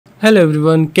Hello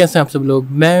everyone, कैसे हैं आप सब लोग।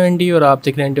 मैं वेंडी और आप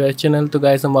देख रहे हैं इंटरव्यू चैनल। तो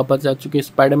गाइस हम वापस जा चुके हैं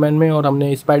स्पाइडरमैन में और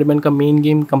हमने स्पाइडरमैन का मेन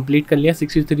गेम कंप्लीट कर लिया।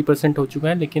 63% हो चुका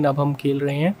है, लेकिन अब हम खेल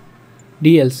रहे हैं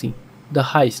डीएलसी द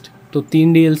हाइस्ट। तो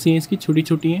 3 डीएलसी हैं इसकी, छोटी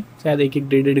छोटी हैं, शायद एक एक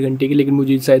डेढ़ घंटे की, लेकिन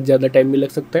मुझे शायद ज़्यादा टाइम भी लग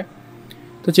सकता है।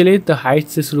 तो चलिए द हाइस्ट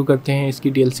से शुरू करते हैं इसकी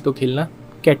डीएलसी को खेलना।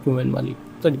 कैट वूमेन वाली,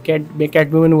 सॉरी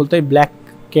कैट वूमेन बोलता है, ब्लैक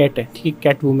कैट है, ठीक है,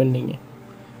 कैट वूमेन नहीं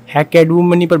है कैट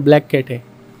वूमेन ही, पर ब्लैक कैट है।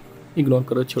 इग्नोर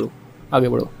करो, छोड़ो, आगे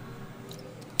बढ़ो।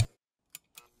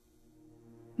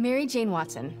 Mary Jane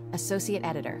Watson, Associate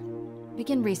Editor.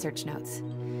 Begin research notes.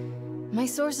 My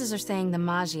sources are saying the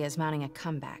Magia is mounting a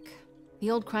comeback. The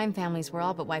old crime families were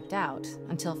all but wiped out,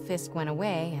 until Fisk went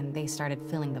away and they started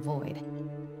filling the void.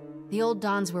 The old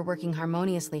Dons were working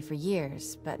harmoniously for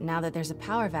years, but now that there's a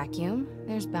power vacuum,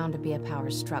 there's bound to be a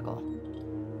power struggle.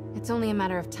 It's only a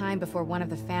matter of time before one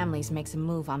of the families makes a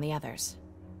move on the others.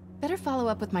 Better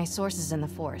follow up with my sources in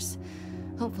the Force.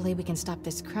 Hopefully we can stop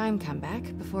this crime comeback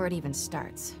before it even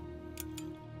starts.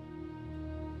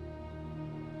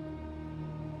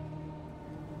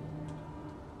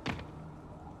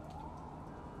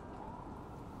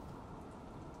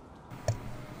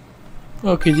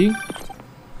 Okay, ji.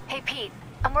 Hey Pete,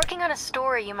 I'm working on a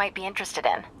story you might be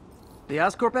interested in. The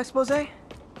Oscorp expose?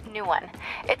 New one.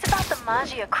 It's about the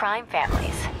Magia crime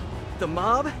families. The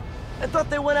mob? I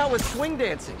thought they went out with swing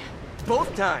dancing.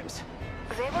 Both times.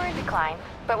 They were in decline,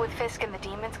 but with Fisk and the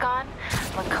demons gone,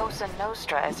 La Cosa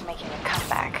Nostra is making a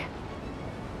comeback.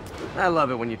 I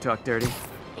love it when you talk dirty.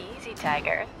 Easy,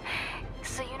 Tiger.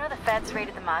 So you know the feds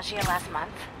raided the Magia last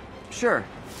month? Sure.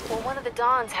 Well, one of the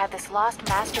Dons had this lost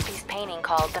masterpiece painting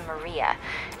called the Maria,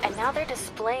 and now they're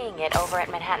displaying it over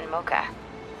at Manhattan Mocha.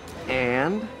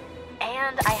 And?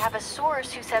 And I have a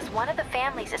source who says one of the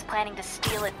families is planning to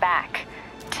steal it back.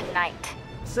 Tonight.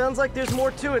 Sounds like there's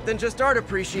more to it than just art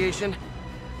appreciation.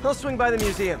 I'll swing by the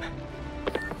museum.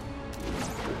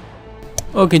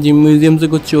 Okay ji, museum से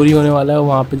कुछ चोरी होने वाला है,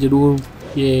 वहाँ पे ज़रूर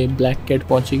ये ब्लैक कैट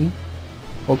पहुँचेगी।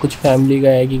 और कुछ फैमिली का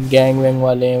है कि गैंग वैंग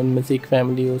वाले हैं, उनमें से एक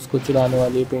फैमिली है, उसको चुराने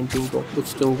वाली है पेंटिंग को,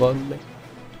 कुछ तो होगा उनमें।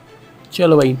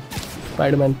 चलो भाई,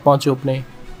 स्पाइडरमैन पहुँचो अपने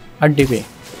अड्डे पे।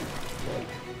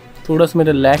 थोड़ा सा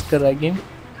मेरा लैग कर रहा है गेम,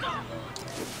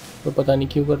 तो पता नहीं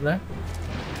क्यों कर रहा है।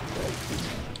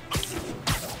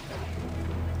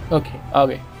 ओके, आ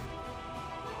गए।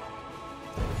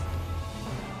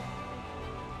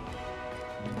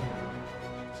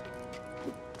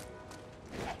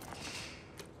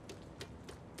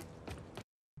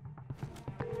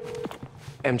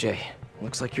 MJ,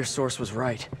 looks like your source was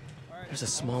right. There's a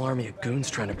small army of goons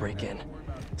trying to break in.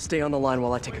 Stay on the line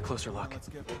while I take a closer look.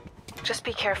 Just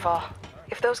be careful.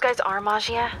 If those guys are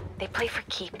Magia, they play for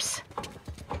keeps.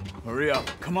 Hurry up,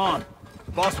 come on.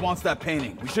 Boss wants that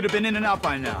painting. We should have been in and out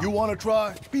by now. You want to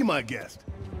try? Be my guest.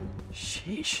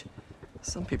 Sheesh.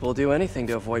 Some people do anything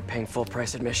to avoid paying full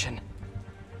price admission.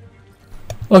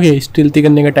 Okay, स्टिल्थी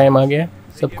करने का time आ गया है।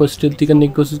 सबको स्टिल्थी करने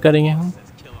की कोशिश करेंगे हम।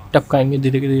 टपकाएंगे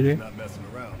धीरे धीरे, Not messing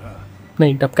around, huh?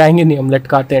 नहीं टपकाएंगे नहीं, हम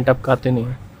लटकाते हैं, टपकाते नहीं।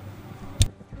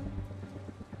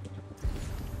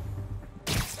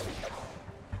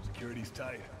 Security's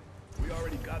tight. We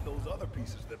already got those other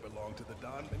pieces that belong to the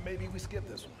Don, and maybe we skip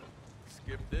this one.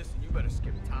 Skip this and you better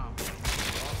skip town.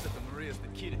 Boss said the Maria's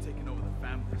the key to taking over the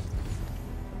families.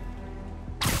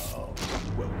 Oh,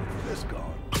 well, with this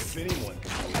gone, if anyone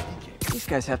can do it, he can. These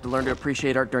guys have to learn to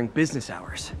appreciate art during business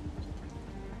hours.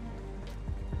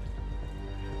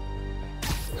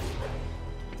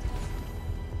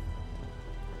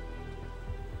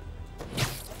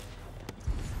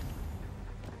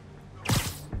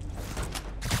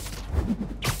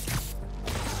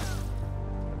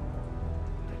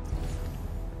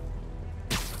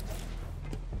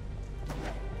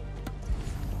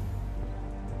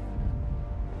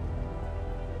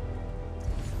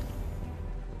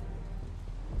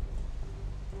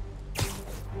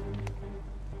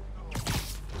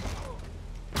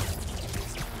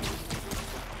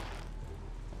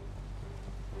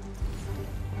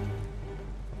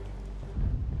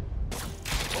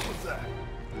 What was that?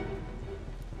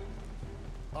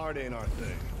 Art ain't our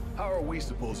thing. How are we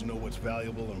supposed to know what's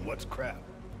valuable and what's crap?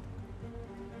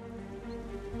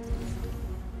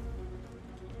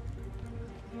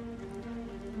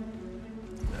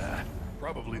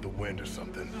 Probably the wind or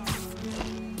something.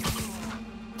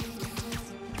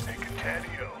 Hey,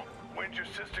 Catania, when's your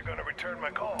sister gonna return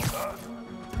my calls, huh?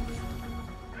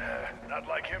 Not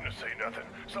like him to say nothing.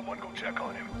 Someone go check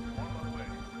on him. On my way.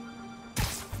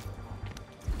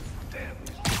 Damn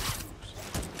these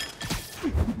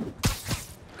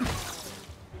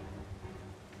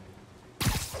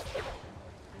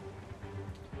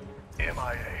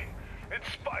MIA. It's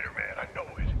Spider-Man, I know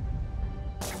it.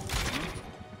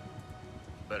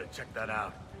 check that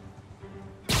out.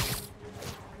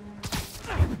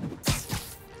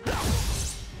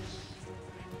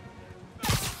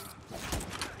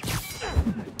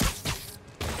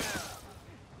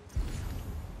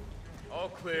 All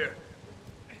clear.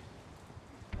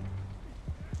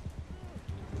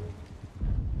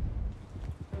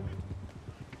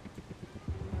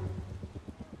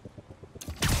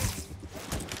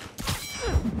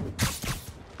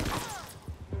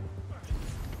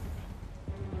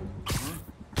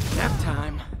 Nap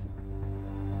time.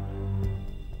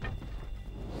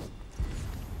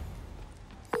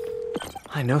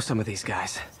 I know some of these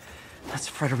guys. That's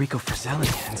Federico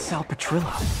Frizzelli and Sal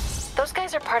Petrillo. Those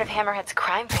guys are part of Hammerhead's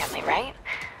crime family, right?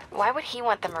 Why would he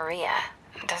want the Maria?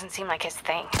 Doesn't seem like his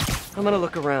thing. I'm gonna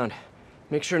look around.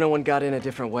 Make sure no one got in a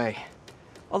different way.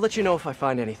 I'll let you know if I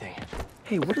find anything.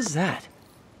 Hey, what is that?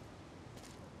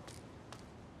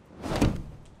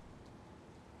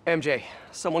 MJ,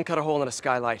 someone cut a hole in a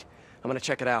skylight. I'm gonna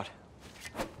check it out.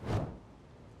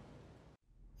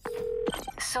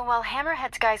 So while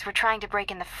Hammerhead's guys were trying to break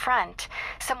in the front,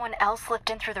 someone else slipped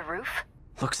in through the roof?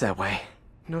 Looks that way.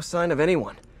 No sign of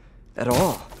anyone. At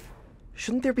all.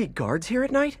 Shouldn't there be guards here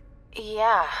at night?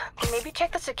 Yeah, maybe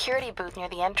check the security booth near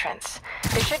the entrance.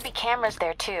 There should be cameras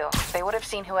there too. They would have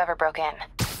seen whoever broke in.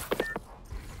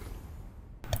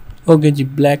 Okay ji,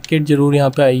 black kit जरूर यहाँ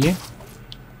पे आइए,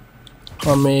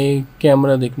 हमें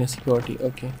camera देखने security.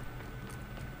 Okay,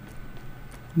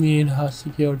 ये रहा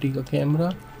security का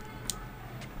camera.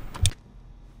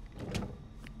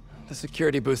 The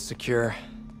security booth's secure.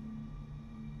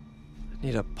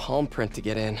 Need a palm print to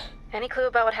get in. Any clue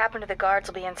about what happened to the guards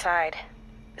will be inside.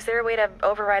 Is there a way to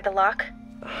override the lock?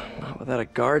 Not without a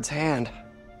guard's hand.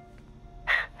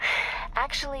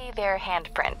 Actually, their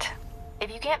handprint.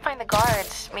 If you can't find the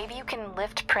guards, maybe you can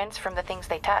lift prints from the things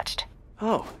they touched.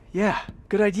 Oh, yeah.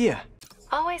 Good idea.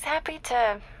 Always happy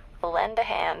to lend a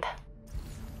hand.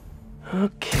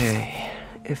 Okay.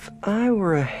 If I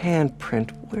were a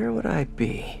handprint, where would I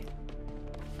be?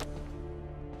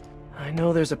 I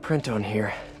know there's a print on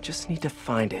here. Just need to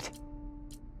find it.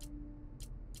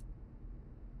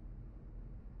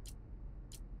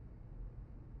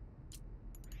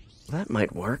 That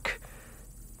might work.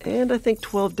 And I think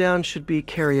 12 down should be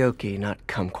karaoke, not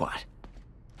kumquat.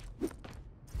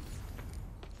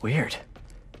 Weird.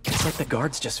 It's like the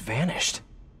guards just vanished.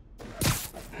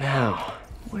 Now,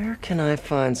 where can I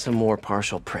find some more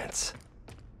partial prints?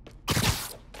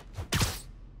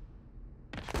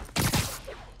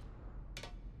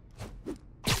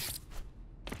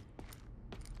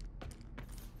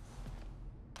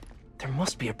 There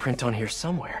must be a print on here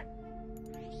somewhere.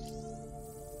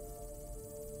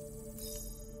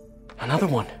 Another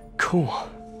one. Cool.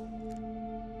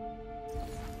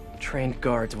 Trained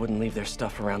guards wouldn't leave their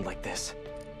stuff around like this.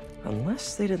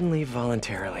 Unless they didn't leave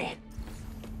voluntarily.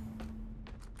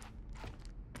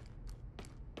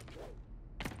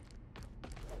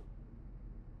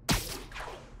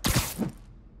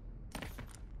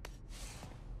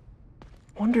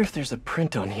 Wonder if there's a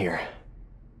print on here.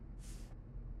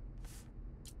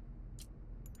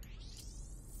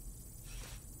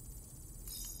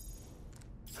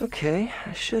 Okay,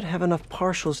 I should have enough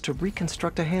partials to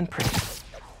reconstruct a handprint.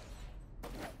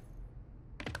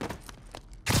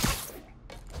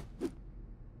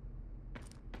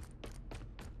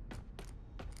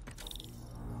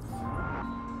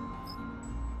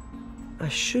 I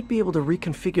should be able to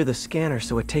reconfigure the scanner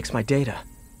so it takes my data.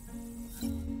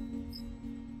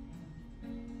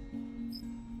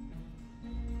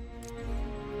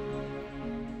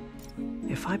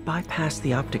 If I bypass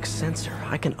the optic sensor,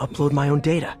 I can upload my own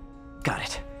data. Got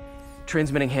it.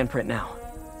 Transmitting handprint now.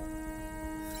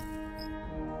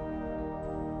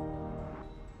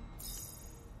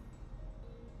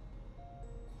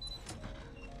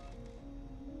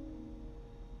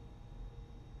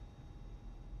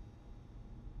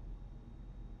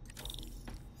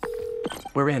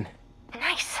 We're in.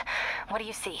 Nice. What do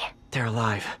you see? They're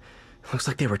alive. Looks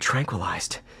like they were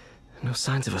tranquilized. No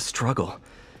signs of a struggle.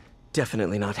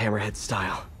 Definitely not Hammerhead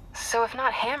style. So if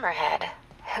not Hammerhead,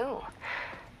 who?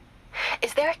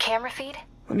 Is there a camera feed?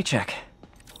 Let me check.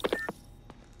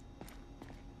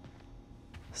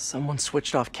 Someone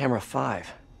switched off camera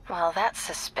 5. Well, that's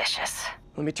suspicious.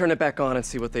 Let me turn it back on and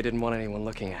see what they didn't want anyone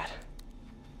looking at.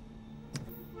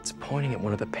 It's pointing at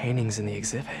one of the paintings in the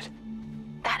exhibit.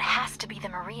 That has to be the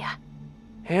Maria.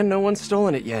 And no one's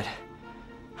stolen it yet.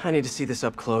 I need to see this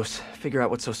up close, figure out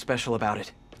what's so special about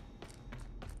it.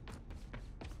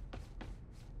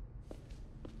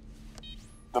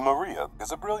 The Maria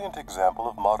is a brilliant example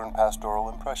of modern pastoral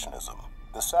impressionism.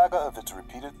 The saga of its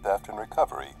repeated theft and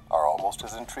recovery are almost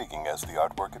as intriguing as the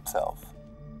artwork itself.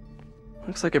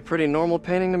 Looks like a pretty normal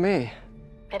painting to me.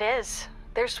 It is.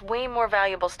 There's way more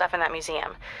valuable stuff in that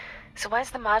museum. So why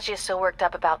is the Maggia so worked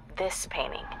up about this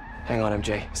painting? Hang on,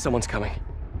 MJ. Someone's coming.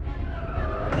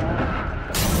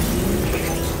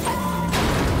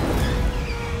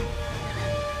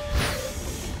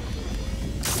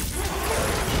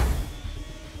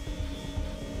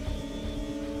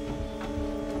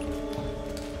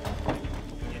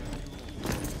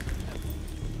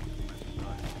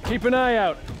 Keep an eye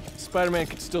out. Spider-Man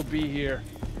could still be here.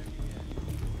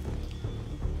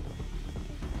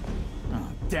 Oh,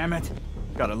 damn it.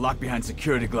 Got it locked behind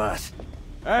security glass.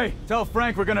 Hey, tell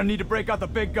Frank we're gonna need to break out the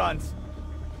big guns.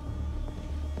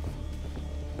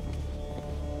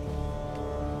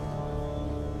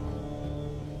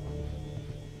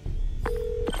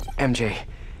 MJ,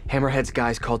 Hammerhead's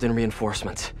guys called in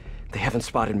reinforcements. They haven't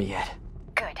spotted me yet.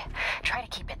 Good. Try to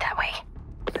keep it that way.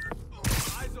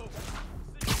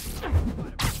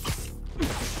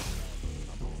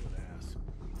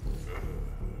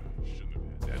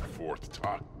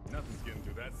 Nothing's getting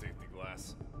through that safety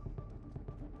glass.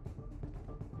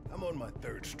 I'm on my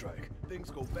third strike. Things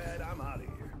go bad, I'm out of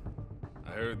here.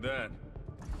 I heard that.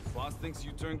 Boss thinks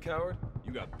you turned coward?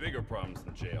 You got bigger problems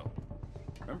than jail.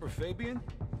 Remember Fabian?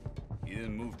 He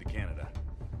didn't move to Canada.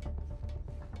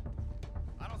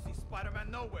 I don't see Spider-Man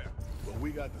nowhere. Well,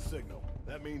 we got the signal.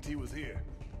 That means he was here.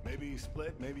 Maybe he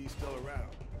split, maybe he's still around.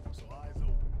 So eyes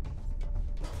open.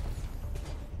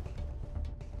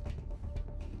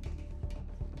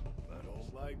 I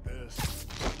don't like this.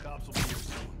 The cops will be here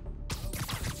soon.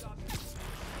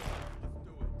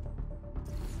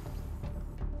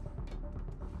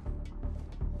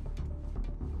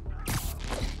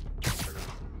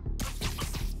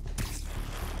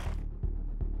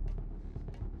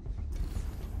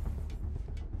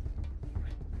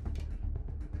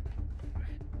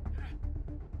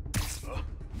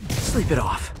 Sleep it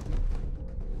off.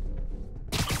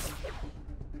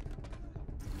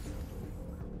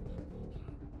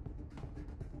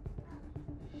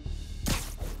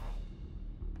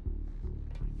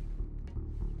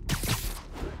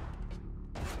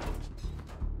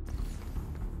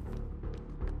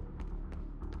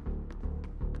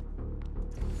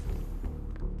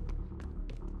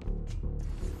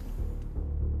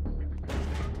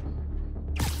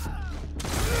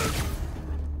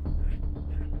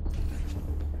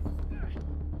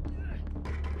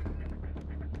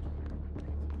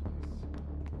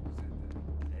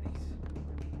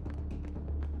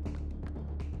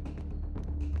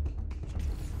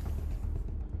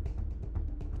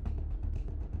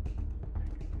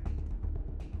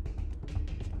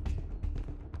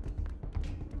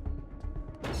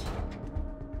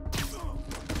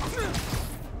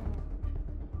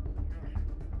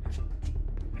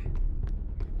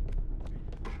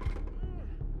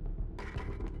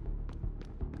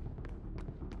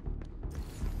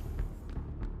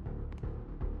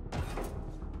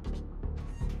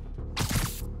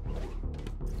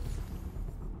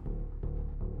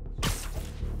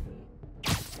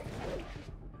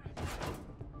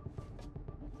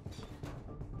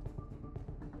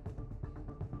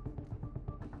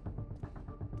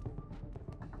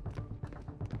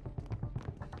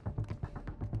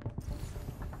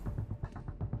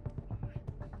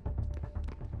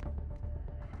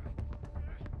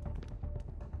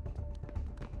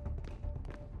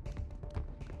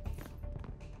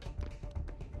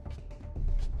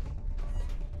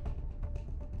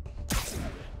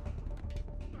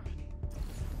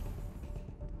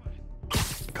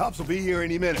 Cops will be here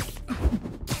any minute.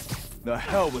 The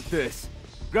hell with this.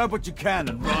 Grab what you can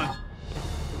and run.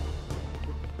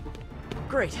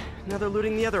 Great. Now they're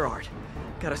looting the other art.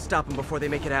 Gotta stop them before they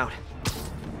make it out.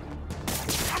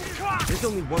 There's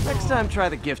only one. Next time, try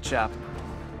the gift shop.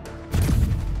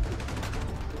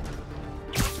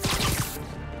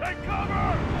 Take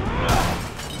cover!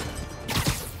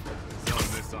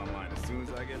 Selling this online as soon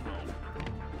as I get home.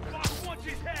 Boss wants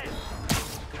his head!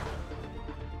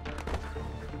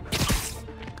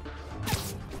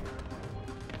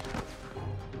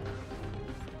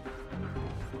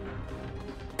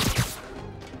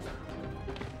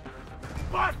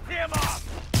 Bust him up!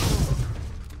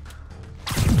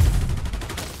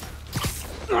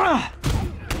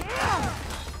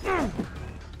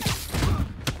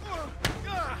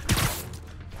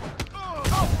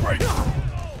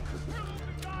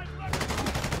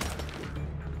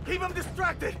 Keep him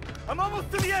distracted! I'm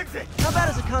almost to the exit! How about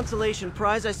as a consolation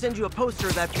prize, I send you a poster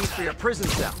of that piece for your prison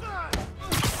cell?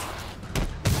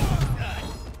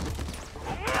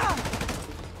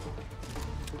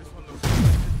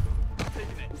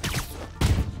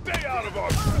 out of our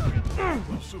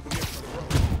little souvenir for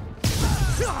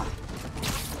the road.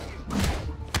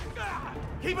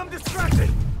 Keep him distracted!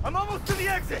 I'm almost to the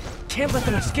exit! Can't let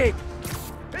them escape!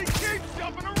 He keeps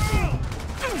jumping around!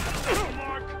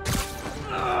 Mark!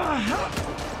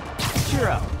 Cheer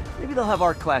up. Maybe they'll have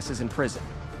art classes in prison.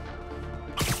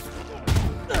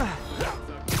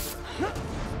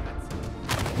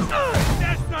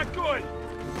 That's not good!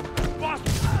 Boss!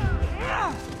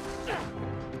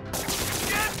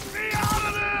 Get me out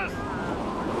of this!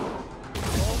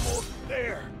 Almost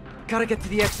there! Gotta get to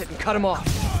the exit and cut him off.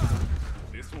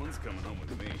 This one's coming home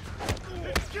with me.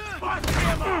 Boss,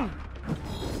 him up!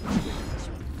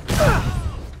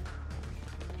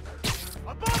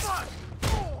 Above us!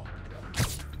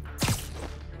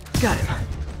 Got him.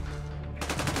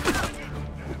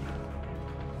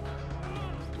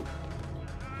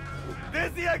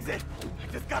 There's the exit!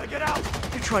 I just gotta get out!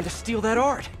 They're trying to steal that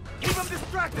art. Keep him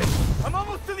distracted! I'm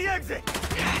almost to the exit!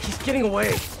 He's getting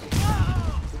away.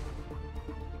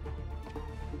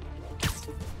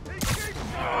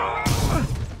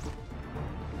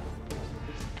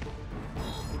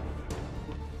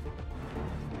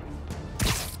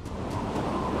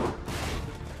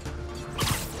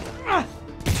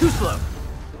 Too slow.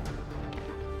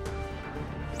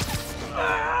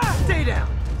 Stay down.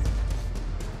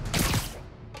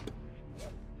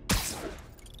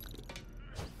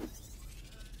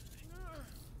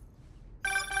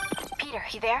 Peter,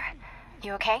 you there?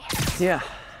 You okay? Yeah,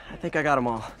 I think I got them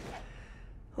all.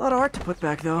 A lot of art to put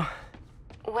back, though.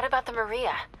 What about the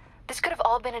Maria? This could have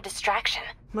all been a distraction.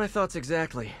 My thoughts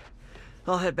exactly.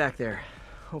 I'll head back there.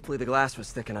 Hopefully the glass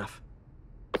was thick enough.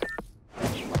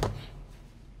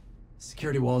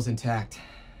 Security wall's intact.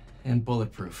 And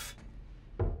bulletproof.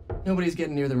 Nobody's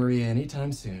getting near the Maria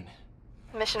anytime soon.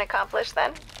 Mission accomplished,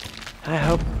 then? I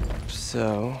hope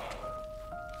so.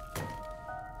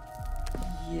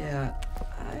 Yeah,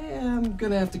 I am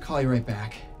gonna have to call you right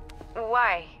back.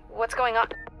 Why? What's going on?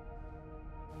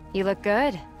 You look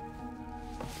good.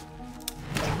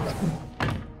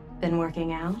 Been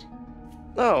working out?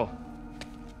 Oh.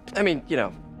 I mean, you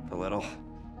know, a little.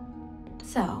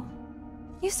 So,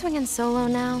 you swinging solo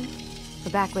now? Or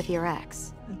back with your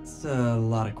ex? That's a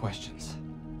lot of questions.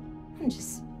 I'm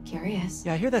just curious.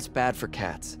 Yeah, I hear that's bad for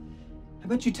cats. How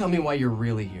about you tell me why you're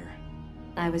really here?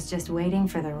 I was just waiting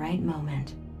for the right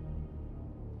moment.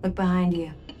 Look behind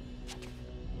you.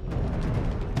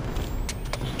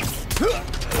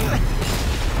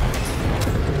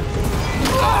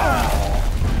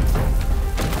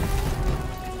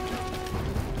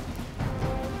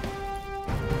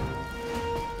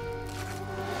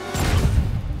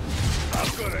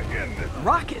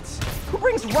 Rockets? Who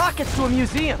brings rockets to a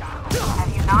museum?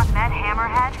 Have you not met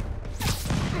Hammerhead?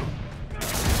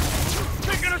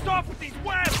 Picking us off with these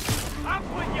webs! I'll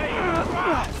put you in the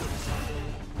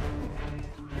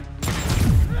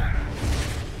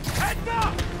Heads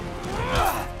up!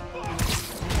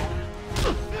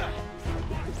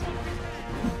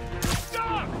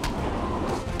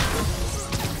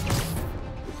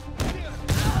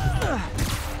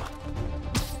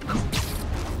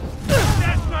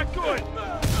 That's not good!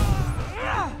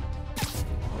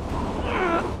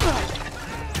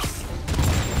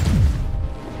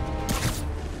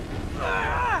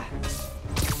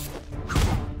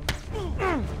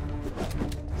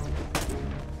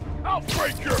 I'll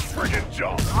break your friggin'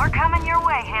 jaw! We're coming your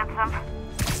way, handsome.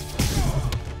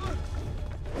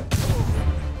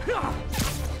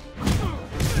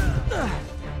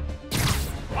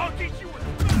 I'll teach you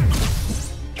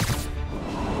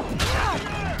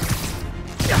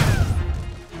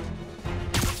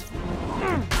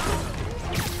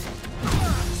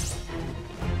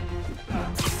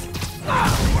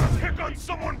wanna pick on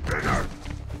someone bigger?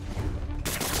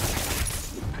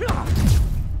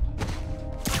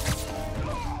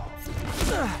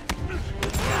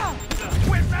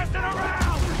 Quit messing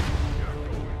around!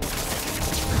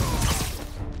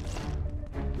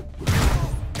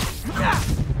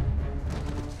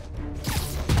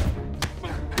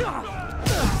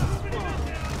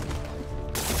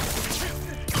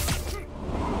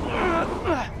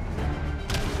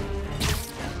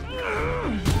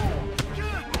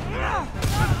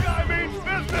 This guy means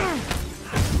business!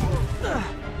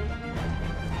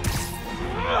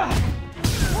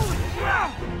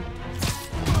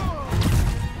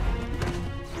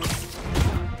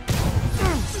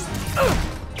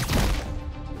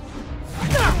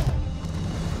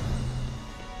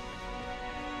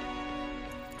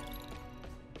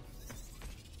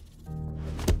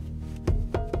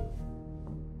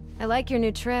 I like your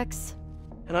new tricks.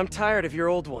 And I'm tired of your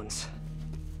old ones.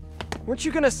 Weren't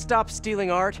you gonna stop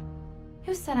stealing art?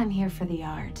 Who said I'm here for the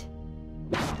art?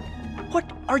 What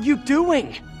are you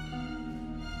doing?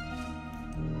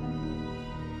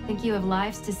 Think you have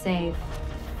lives to save.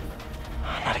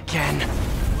 Not again.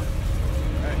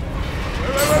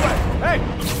 Hey!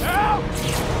 Help!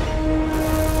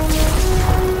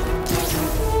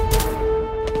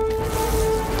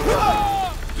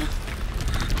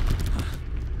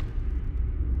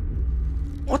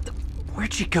 What the?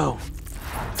 Where'd she go?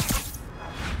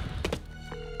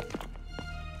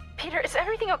 Peter, is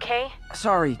everything okay?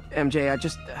 Sorry, MJ, I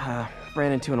just,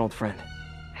 ran into an old friend.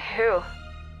 Who?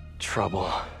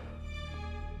 Trouble.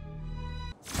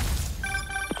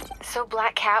 So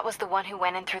Black Cat was the one who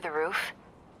went in through the roof?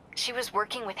 She was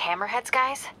working with Hammerhead's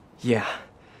guys? Yeah.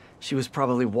 She was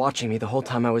probably watching me the whole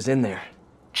time I was in there.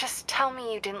 Just tell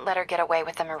me you didn't let her get away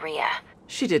with the Maria.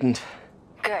 She didn't.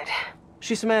 Good.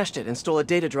 She smashed it and stole a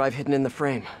data drive hidden in the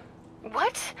frame.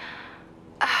 What?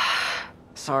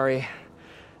 Sorry.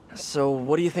 So,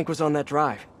 what do you think was on that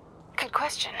drive? Good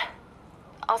question.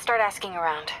 I'll start asking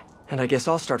around. And I guess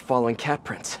I'll start following cat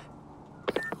prints.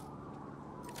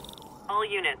 All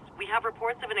units, we have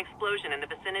reports of an explosion in the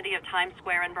vicinity of Times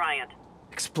Square and Bryant.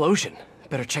 Explosion.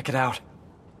 Better check it out.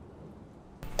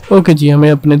 Okay जी, हमें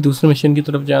अपने दूसरे mission की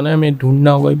तरफ जाना है। हमें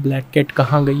ढूंढना होगा ब्लैक कैट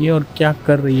कहाँ गई है और क्या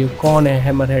कर रही है, कौन है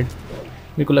हैमरहेड।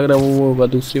 मेरे को लग रहा है वो होगा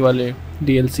दूसरी वाले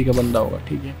DLC का बंदा होगा।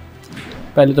 ठीक है,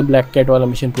 पहले तो ब्लैक कैट वाला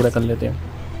मिशन पूरा कर लेते हैं।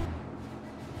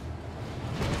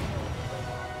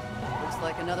 Looks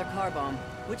like another car bomb.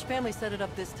 Which family set it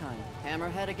up this time?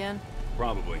 Hammerhead again?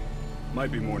 Probably.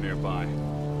 Might be more nearby.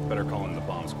 Better call in the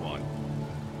bomb squad.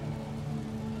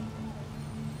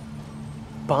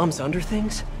 Bombs under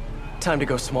things? Time to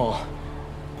go small.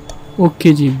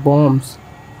 Okay ji, bombs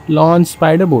launch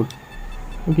spider boat.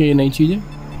 Okay, ये नई चीज़ है।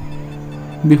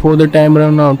 Before the time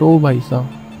run out. ओ भाई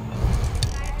साहब,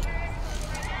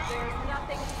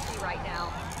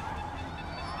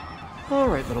 All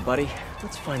right, little buddy.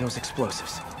 Let's find those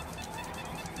explosives.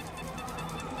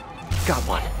 Got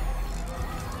one.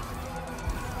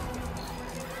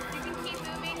 You can keep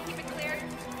moving, keep it clear.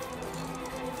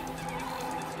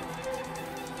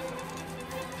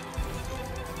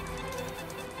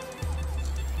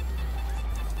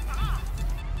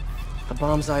 The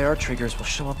bomb's IR triggers will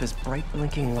show up as bright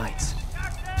blinking lights.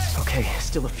 Okay,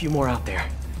 still a few more out there.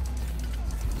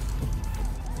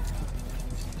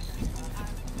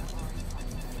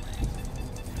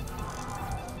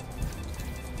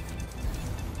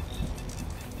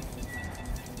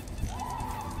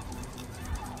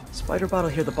 Spiderbot will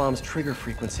hear the bomb's trigger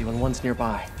frequency when one's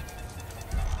nearby.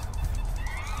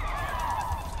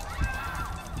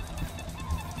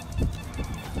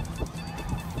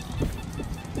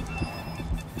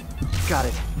 Got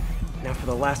it. Now for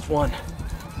the last one.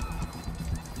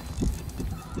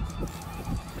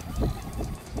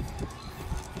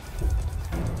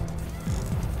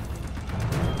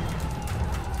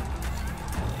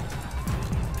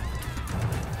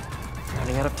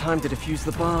 Running out of time to defuse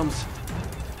the bombs.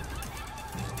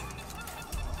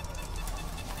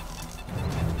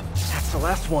 That's the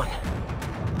last one.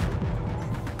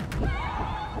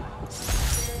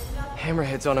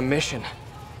 Hammerhead's on a mission.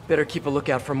 Better keep a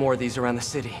lookout for more of these around the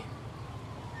city.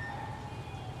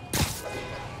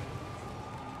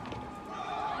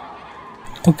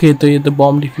 Okay, तो ये तो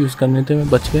bomb diffuse करने थे, मैं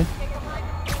बच गए,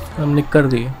 हमने कर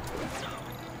दिए।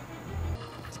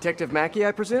 Detective Mackey,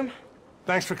 I presume?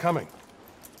 Thanks for coming.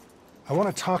 I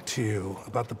want to talk to you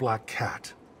about the Black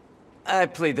Cat. I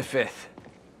plead the fifth.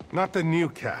 Not the new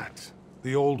cat,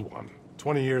 the old one,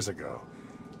 20 years ago.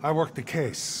 I worked the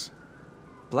case.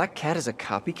 Black Cat is a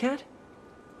copycat?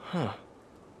 Huh.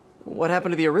 What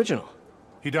happened to the original?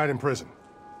 He died in prison,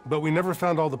 but we never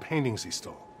found all the paintings he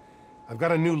stole. I've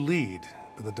got a new lead,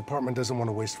 but the department doesn't want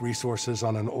to waste resources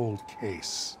on an old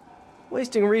case.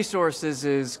 Wasting resources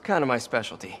is kind of my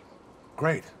specialty.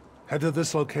 Great. Head to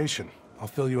this location. I'll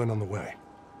fill you in on the way.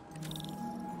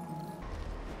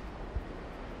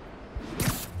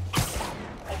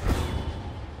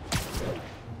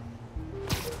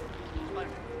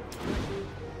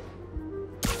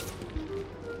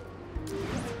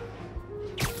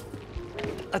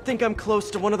 I think I'm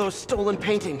close to one of those stolen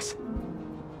paintings.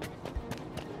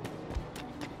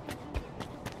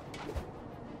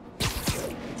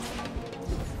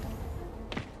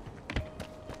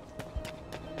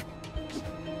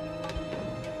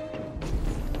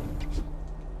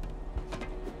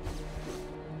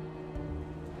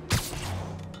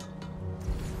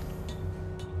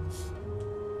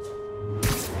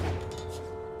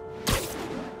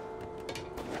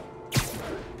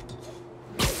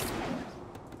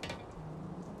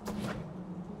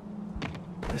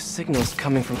 The signal's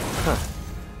coming from... Huh.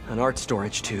 An art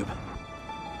storage tube.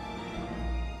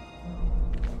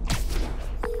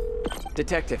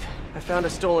 Detective, I found a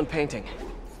stolen painting.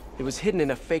 It was hidden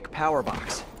in a fake power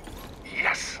box.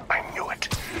 Yes, I knew it.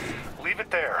 Leave it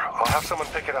there. I'll have someone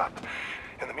pick it up.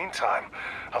 In the meantime,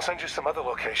 I'll send you some other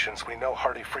locations we know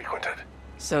Hardy frequented.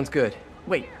 Sounds good.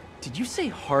 Wait, did you say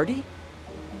Hardy?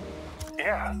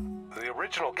 Yeah, the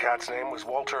original cat's name was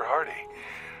Walter Hardy.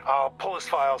 I'll pull his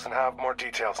files and have more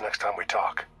details next time we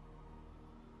talk.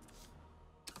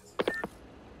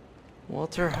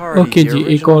 Walter Hardy, okay the जी,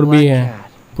 एक original और भी black है।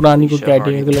 cat. पुरानी को Alicia cat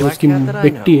Hardy, है, the मतलब black उसकी cat that I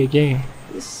बेटी know. है क्या ये?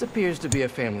 This appears to be a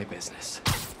family business.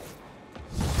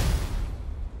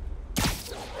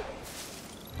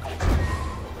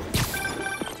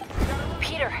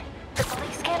 Peter, the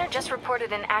police scanner just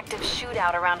reported an active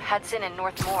shootout around Hudson and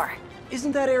North Moore.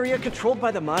 Isn't that area controlled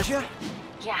by the Magia?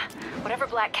 Yeah, whatever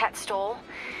Black Cat stole,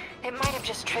 it might have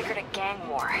just triggered a gang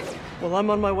war. Well, I'm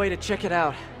on my way to check it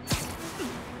out.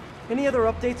 Any other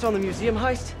updates on the museum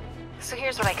heist? So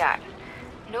here's what I got.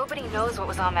 Nobody knows what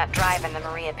was on that drive in the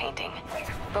Maria painting.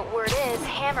 But word is,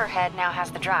 Hammerhead now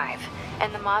has the drive,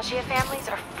 and the Magia families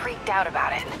are freaked out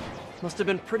about it. Must have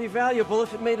been pretty valuable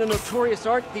if it made a notorious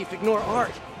art thief ignore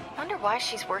art. Wonder why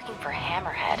she's working for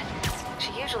Hammerhead.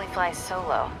 She usually flies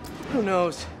solo. Who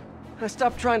knows? I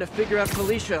stopped trying to figure out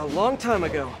Felicia a long time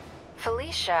ago.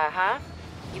 Felicia, huh?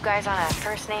 You guys on a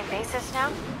first-name basis now?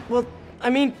 Well, I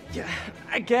mean, yeah,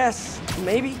 I guess,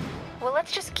 maybe. Well,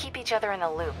 let's just keep each other in the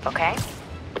loop, okay?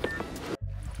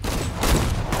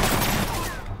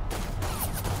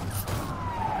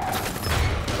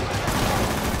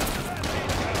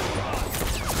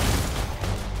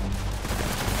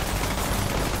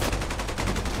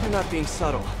 You're not being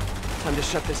subtle. Time to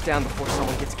shut this down before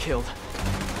someone gets killed.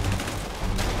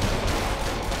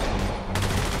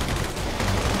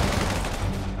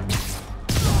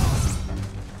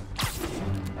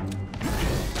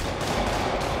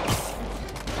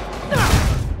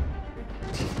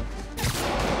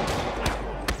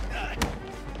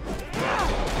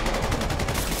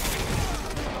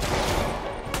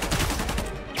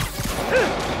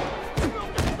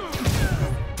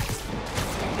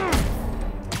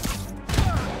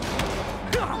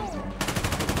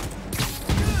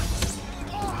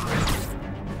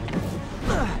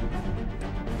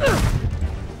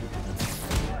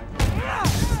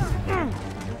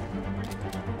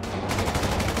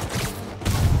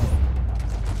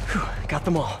 Got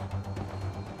them all.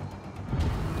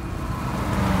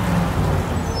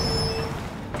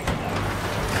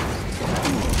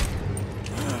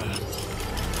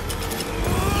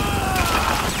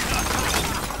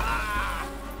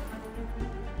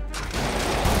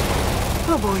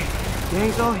 Oh boy,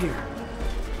 gang's all here.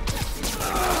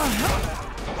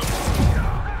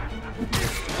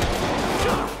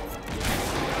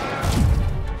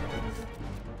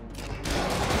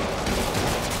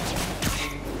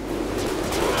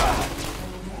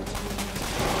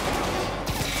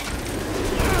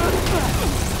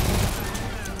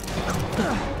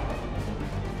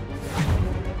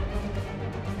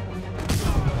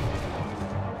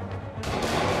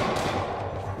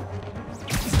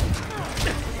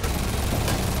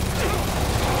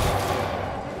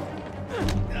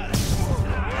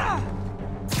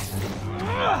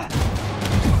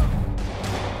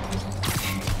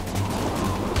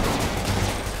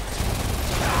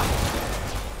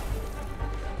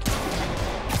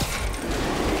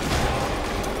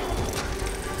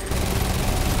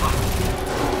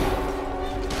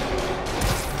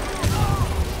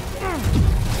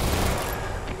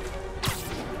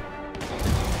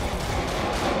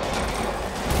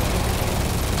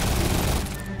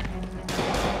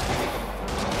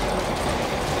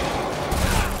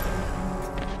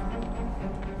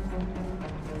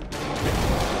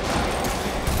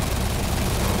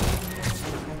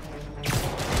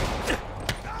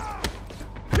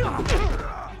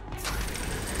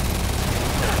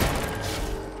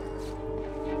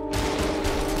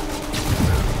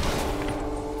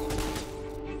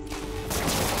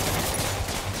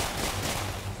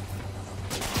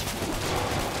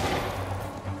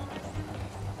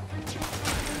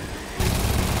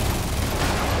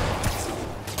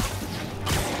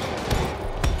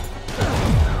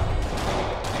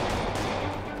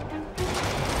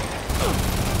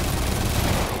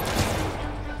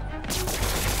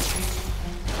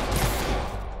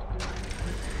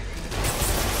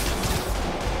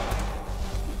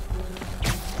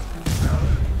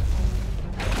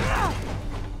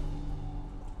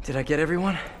 Did I get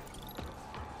everyone?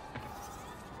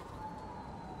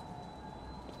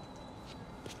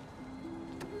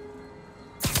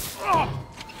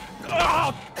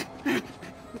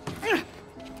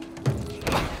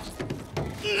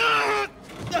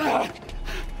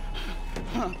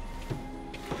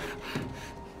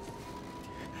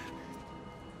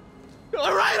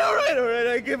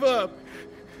 give up.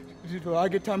 Do I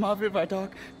get time off if I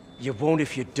talk? You won't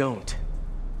if you don't.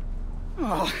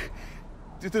 Oh,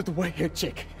 the white-haired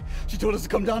chick. She told us to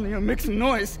come down here and make some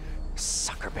noise.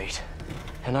 Sucker bait.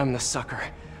 And I'm the sucker.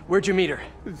 Where'd you meet her?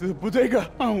 The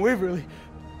bodega on Waverly.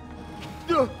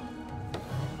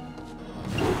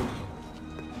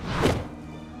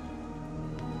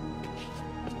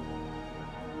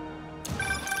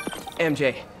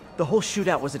 MJ, the whole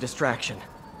shootout was a distraction.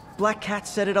 Black Cat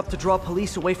set it up to draw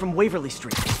police away from Waverly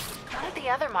Street. One of the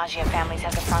other Maggia families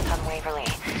has a front on Waverly.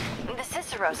 The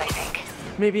Ciceros, I think.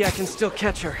 Maybe I can still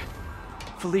catch her.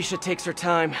 Felicia takes her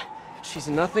time. She's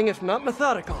nothing if not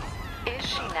methodical. Is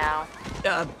she now?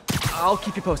 I'll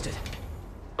keep you posted.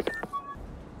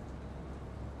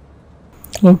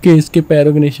 Okay इसके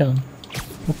पैरों के निशान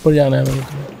ऊपर जाना है मेरे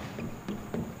को.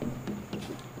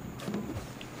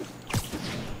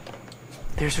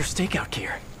 There's her stakeout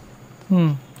gear.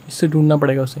 इससे ढूंढना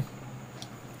पड़ेगा उसे.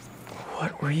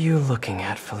 What were you looking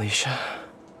at, Felicia?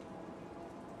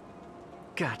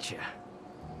 Gotcha.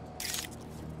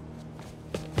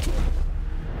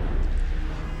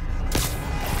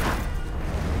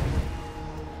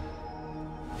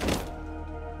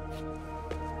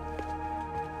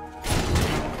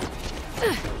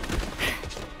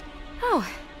 Oh,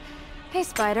 hey,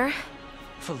 Spider.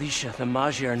 Felicia, the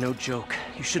Maggia are no joke.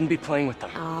 You shouldn't be playing with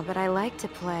them. Oh, but I like to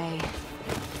play.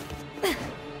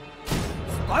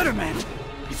 Spider-Man!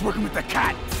 He's working with the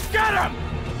cat! Get him!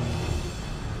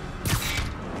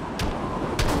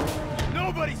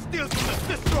 Nobody steals from the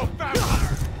Cicero family!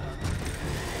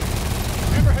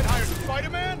 Ever had hired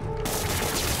Spider-Man?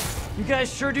 You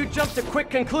guys sure do jump to quick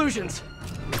conclusions.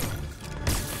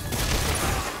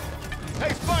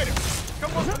 Hey, Spider!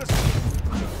 Come over to the...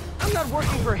 I'm not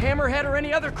working for Hammerhead or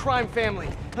any other crime family.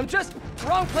 I'm just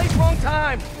wrong place, wrong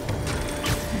time.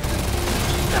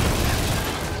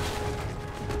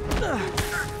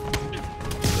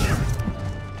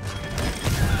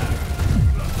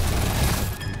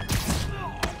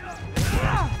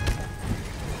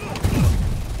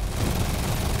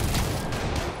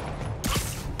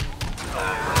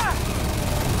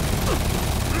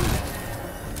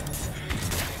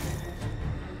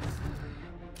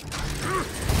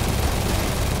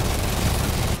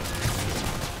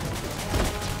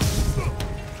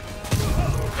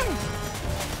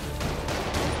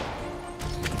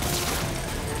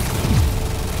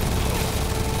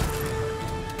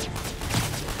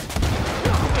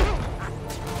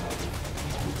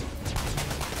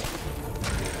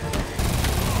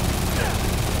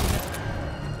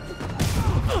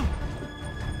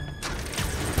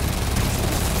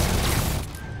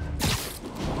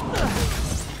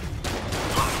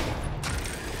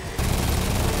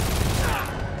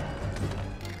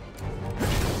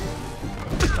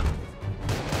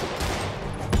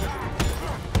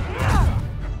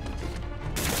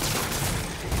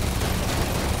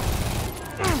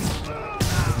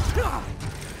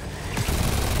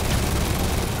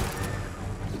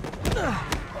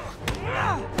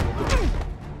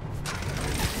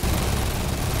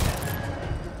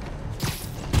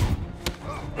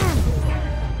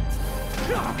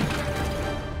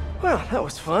 Well, that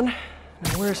was fun.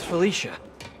 Now where's Felicia?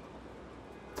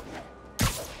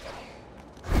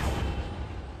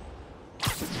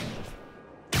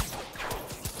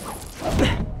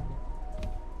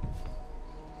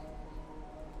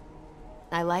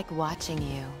 I like watching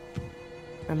you.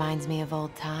 Reminds me of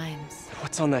old times.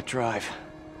 What's on that drive?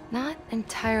 Not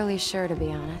entirely sure, to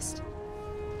be honest.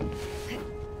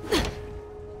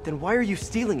 Then why are you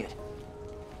stealing it?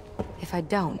 If I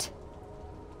don't,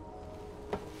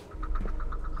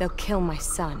 they'll kill my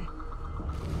son.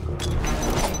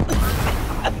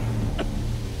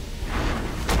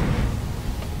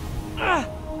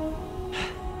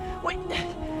 Wait,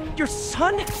 your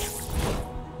son?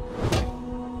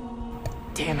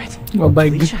 Damn it. Oh, by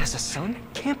Felicia has a son?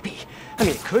 Can't be. I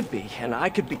mean, it could be, and I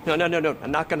could be. No.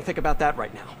 I'm not gonna think about that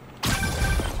right now.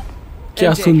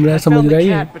 क्या MJ, सुन रहा है I समझ found the रहा है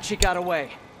ये? cat, but she got away.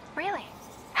 Really?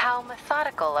 How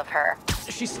methodical of her.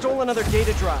 She stole another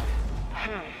data drive.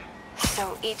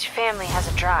 So each family has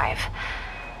a drive.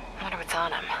 I wonder what's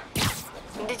on them.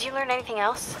 Did you learn anything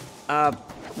else?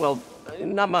 Well,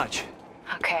 not much.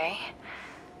 Okay.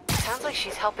 Sounds like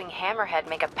she's helping Hammerhead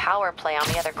make a power play on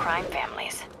the other crime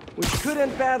families. Which could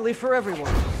end badly for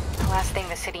everyone. The last thing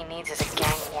the city needs is a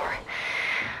gang war.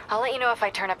 I'll let you know if I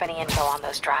turn up any info on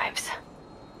those drives.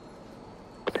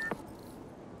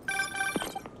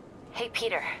 Hey,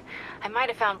 Peter. I might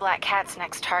have found Black Cat's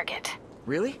next target.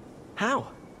 Really? How?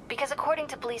 Because according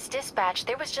to police dispatch,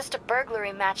 there was just a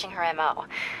burglary matching her MO.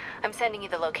 I'm sending you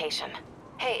the location.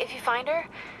 Hey, if you find her,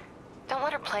 don't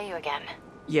let her play you again.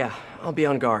 Yeah, I'll be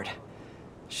on guard.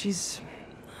 She's...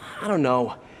 I don't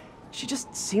know. She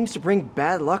just seems to bring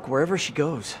bad luck wherever she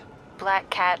goes. Black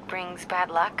cat brings bad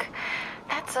luck?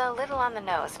 That's a little on the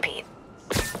nose, Pete.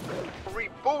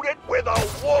 Reboot it with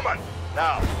a woman!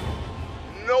 Now,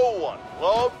 no one,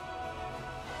 love?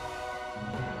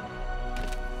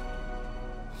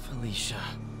 Felicia,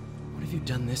 what have you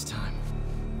done this time?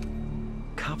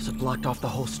 Cops have blocked off the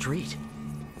whole street.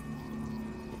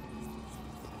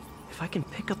 If I can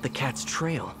pick up the cat's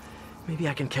trail, maybe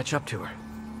I can catch up to her.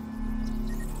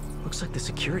 Looks like the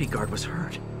security guard was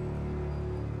hurt.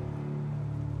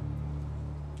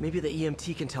 Maybe the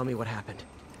EMT can tell me what happened.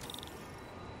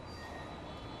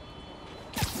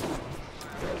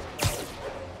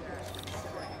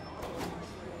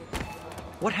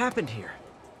 What happened here?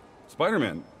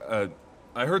 Spiderman,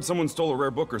 I heard someone stole a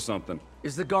rare book or something.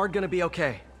 Is the guard gonna be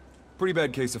okay? Pretty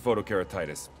bad case of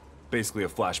photokeratitis. Basically a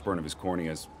flash burn of his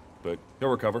corneas, but he'll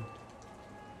recover.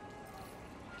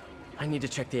 I need to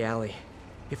check the alley.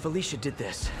 If Felicia did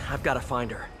this, I've got to find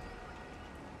her.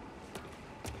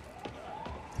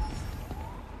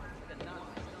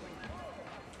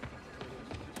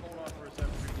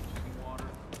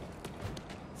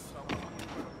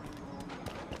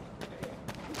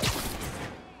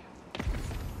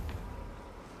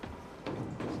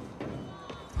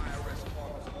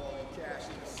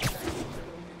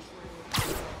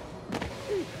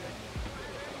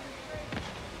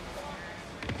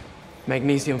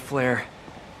 Magnesium flare.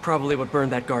 Probably what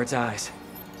burned that guard's eyes.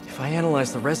 If I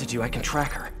analyze the residue, I can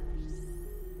track her.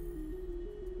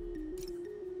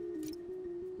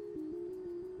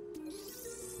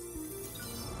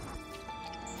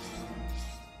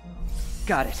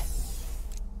 Got it.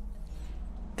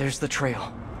 There's the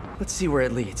trail. Let's see where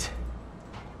it leads.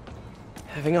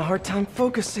 Having a hard time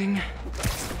focusing.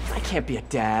 I can't be a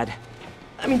dad.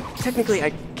 I mean, technically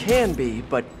I can be,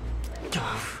 but...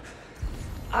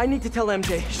 I need to tell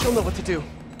MJ. She'll know what to do.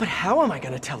 But how am I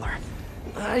gonna tell her?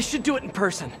 I should do it in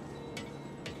person.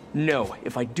 No,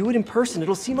 if I do it in person,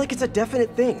 it'll seem like it's a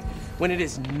definite thing, when it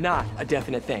is not a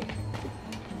definite thing.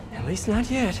 At least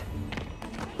not yet.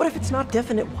 But if it's not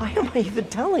definite, why am I even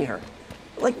telling her?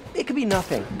 Like, it could be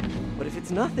nothing. But if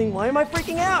it's nothing, why am I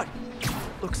freaking out?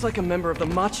 Looks like a member of the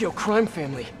Machio crime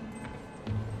family.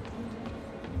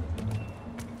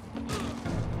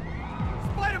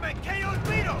 Spider-Man KO'd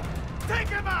Vito! Take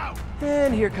him out!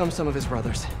 And here come some of his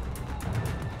brothers.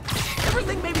 Ever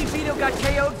think maybe Vito got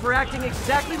KO'd for acting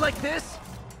exactly like this?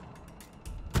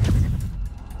 The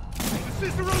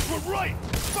Ciceros were right!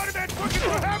 Spider-Man's working for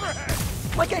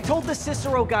Hammerhead! Like I told the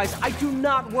Cicero guys, I do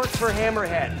not work for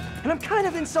Hammerhead. And I'm kind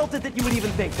of insulted that you would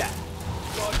even think that.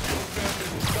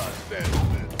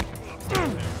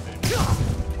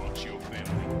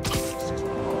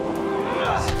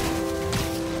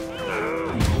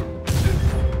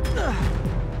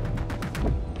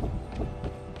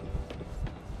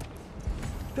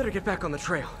 Better get back on the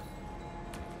trail.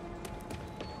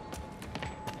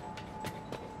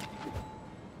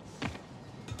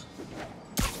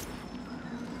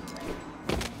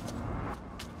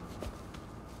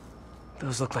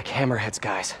 Those look like Hammerhead's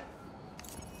guys.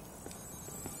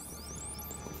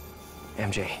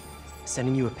 MJ,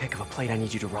 sending you a pic of a plate I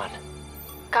need you to run.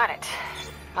 Got it.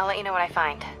 I'll let you know what I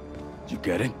find. You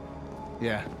get it?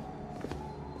 Yeah.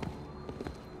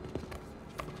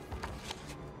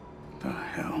 The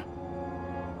hell?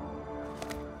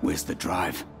 Where's the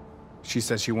drive? She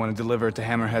said she wanted to deliver it to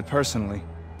Hammerhead personally.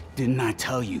 Didn't I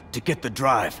tell you to get the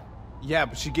drive? Yeah,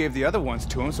 but she gave the other ones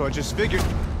to him, so I just figured...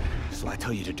 So I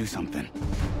tell you to do something,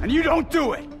 and you don't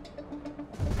do it!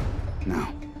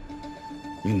 Now,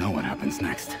 you know what happens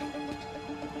next.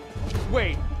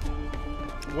 Wait!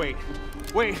 Wait!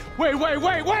 Wait! Wait! Wait!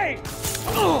 Wait! Wait!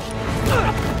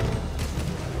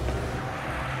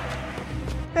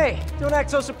 Hey, don't act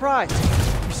so surprised.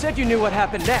 You said you knew what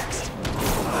happened next.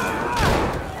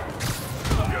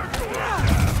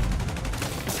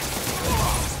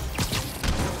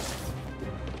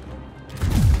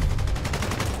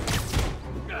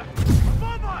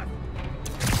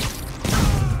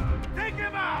 Take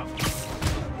him out!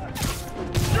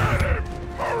 Get him!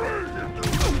 Hurry!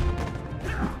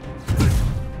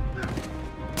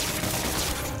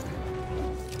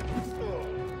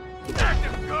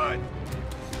 Acting good!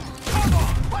 Come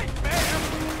on, fight, man!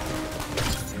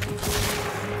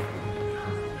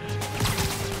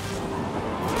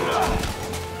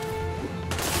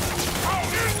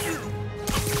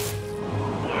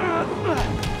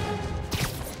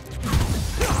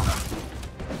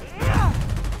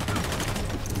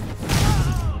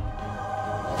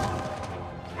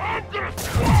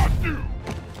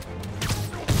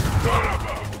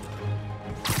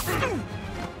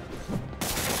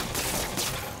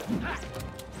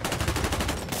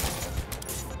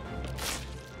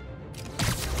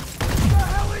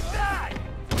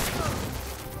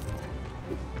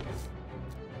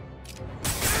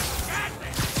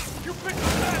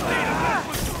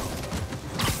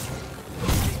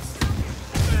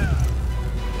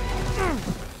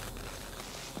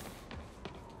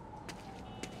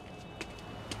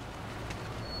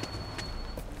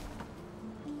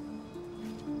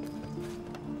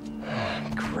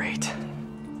 Great.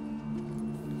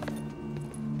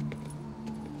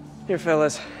 Here,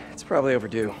 fellas. It's probably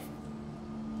overdue.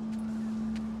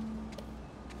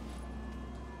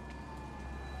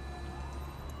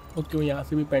 Okay वो यहाँ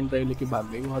से भी pen drive लेके भाग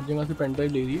गई। वो हर जगह से पेन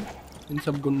ड्राइव ले रही है इन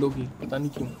सब गुंडों की, पता नहीं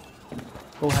क्यों।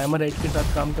 वो हैमर हेड के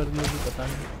साथ काम कर रही है, पता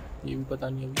नहीं, ये भी पता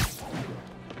नहीं अभी।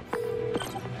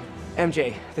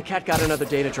 MJ, the cat got another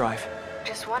data drive.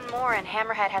 Just one more and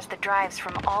Hammerhead has the drives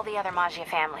from all the other Maggia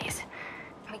families.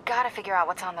 We gotta figure out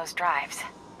what's on those drives.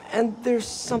 And there's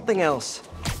something else.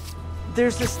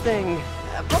 There's this thing,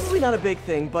 probably not a big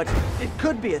thing, but it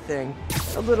could be a thing.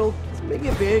 A little, maybe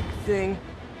a big thing.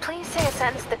 Please say a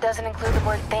sentence that doesn't include the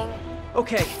word thing.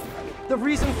 Okay, the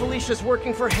reason Felicia's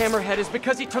working for Hammerhead is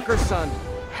because he took her son.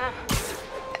 Huh.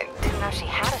 I didn't know she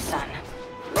had a son.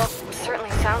 Well,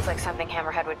 certainly sounds like something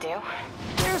Hammerhead would do.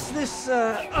 There's this,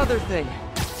 other thing.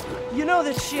 You know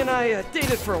that she and I,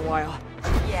 dated for a while.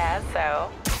 Yeah,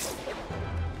 so?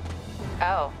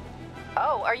 Oh.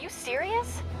 Oh, are you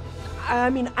serious? I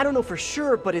mean, I don't know for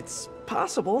sure, but it's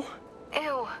possible.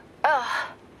 Ew. Ugh.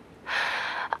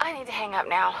 I need to hang up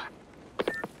now.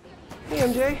 Hey,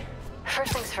 MJ.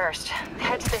 First things first,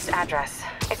 head to this address.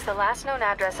 It's the last known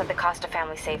address of the Costa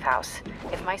family safe house.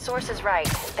 If my source is right,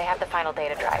 they have the final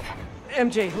data drive.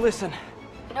 MJ, listen.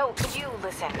 No, you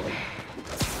listen.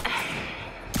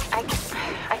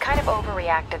 I kind of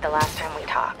overreacted the last time we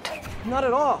talked. Not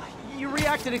at all. You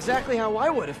reacted exactly how I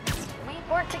would have. We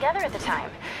weren't together at the time,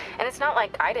 and it's not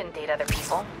like I didn't date other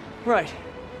people. Right.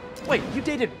 Wait, you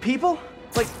dated people?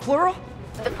 Like, plural?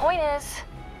 The point is,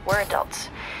 we're adults.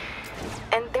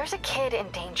 And there's a kid in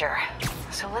danger.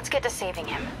 So let's get to saving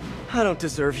him. I don't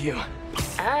deserve you.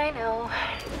 I know.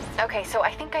 Okay, so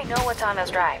I think I know what's on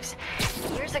those drives.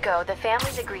 Years ago, the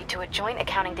families agreed to a joint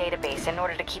accounting database in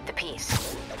order to keep the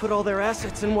peace. Put all their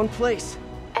assets in one place.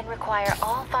 And require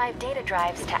all 5 data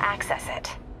drives to access it.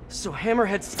 So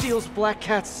Hammerhead steals Black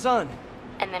Cat's son.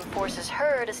 And then forces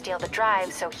her to steal the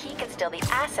drives so he can steal the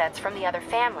assets from the other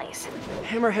families.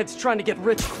 Hammerhead's trying to get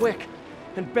rich quick,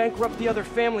 and bankrupt the other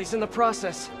families in the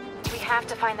process. We have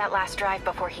to find that last drive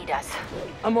before he does.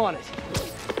 I'm on it.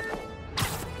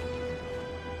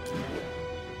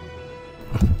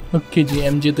 Okay ji,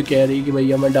 MJ तो कह रही है कि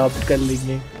भैया हम adopt कर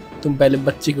लेंगे, तुम पहले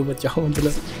बच्चे को बचाओ।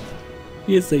 मतलब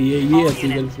ये सही है, ये ऐसी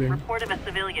गर्लफ्रेंड।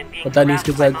 पता नहीं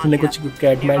इसके साथ इसने कुछ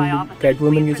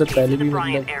कैटवुमन के साथ पहले भी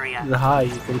मतलब रहा, ये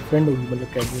गर्लफ्रेंड होगी मतलब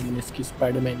कैटवुमन इसकी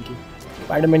स्पाइडरमैन की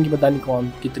पता नहीं कौन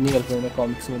कितनी गर्लफ्रेंड है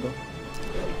कॉमिक्स में। तो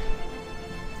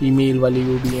फीमेल वाली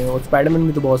वो भी हैं और स्पाइडरमैन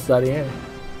में तो बहुत सारे हैं।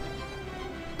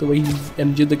 तो वही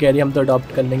एमजे तो कह रही है हम तो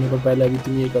अडॉप्ट कर लेंगे, पर पहले अभी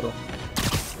तुम ये करो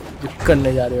जो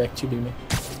करने जा रहे हो एक्चुअली में।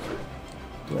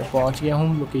 तो मैं पहुंच गया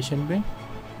हूँ लोकेशन पे।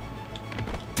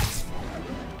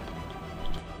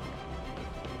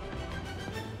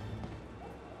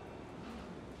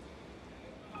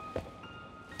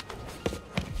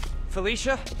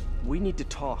 Felicia, we need to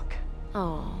talk.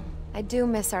 Oh, I do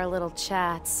miss our little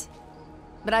chats.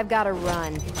 But I've got to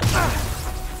run.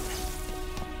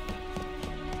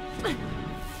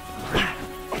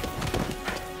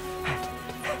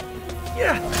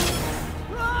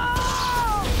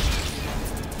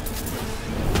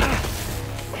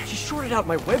 She shorted out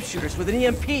my web shooters with an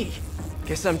EMP.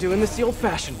 Guess I'm doing this the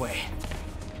old-fashioned way.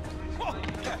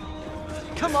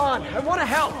 Come on, I want to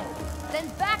help. Then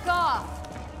back off.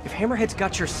 If Hammerhead's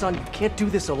got your son, you can't do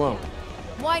this alone.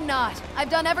 Why not? I've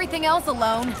done everything else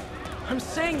alone. I'm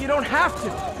saying you don't have to.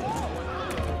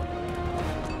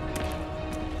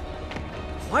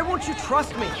 Why won't you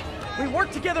trust me? We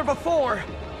worked together before.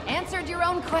 Answered your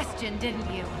own question, didn't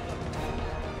you?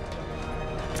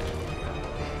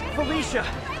 Felicia,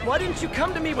 why didn't you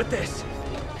come to me with this?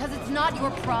 Because it's not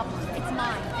your problem. It's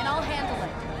mine, and I'll handle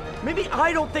it. Maybe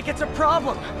I don't think it's a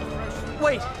problem.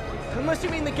 Wait, unless you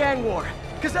mean the gang war,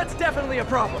 because that's definitely a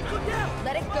problem.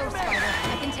 Let it go, Spider.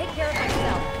 I can take care of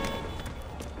myself.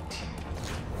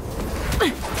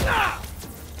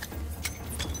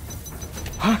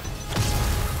 Huh?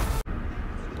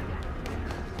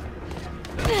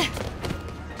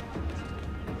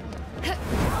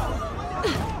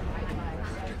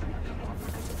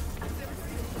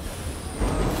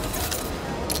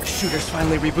 Shooter's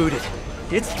finally rebooted.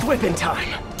 It's whipping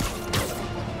time.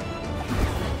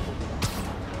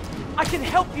 I can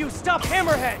help you stop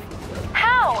Hammerhead!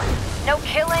 How? No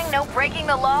killing, no breaking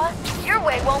the law? Your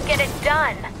way won't get it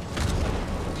done.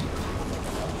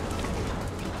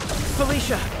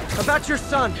 Felicia, about your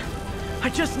son. I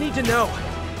just need to know.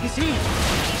 Is he...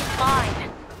 He's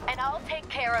mine, and I'll take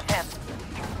care of him.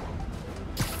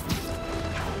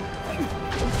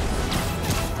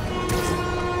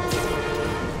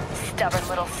 Stubborn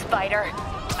little spider.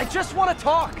 I just want to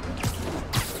talk!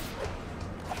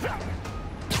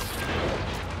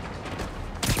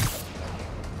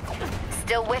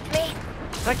 Still with me?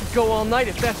 I could go all night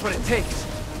if that's what it takes.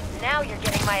 Now you're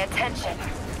getting my attention.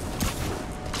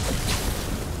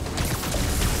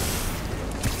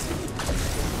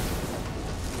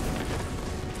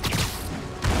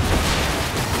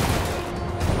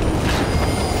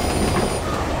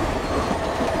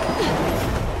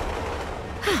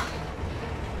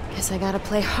 Guess I gotta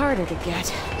play harder to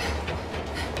get.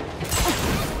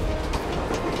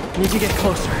 Need to get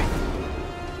closer.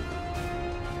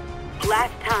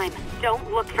 Last time,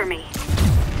 don't look for me.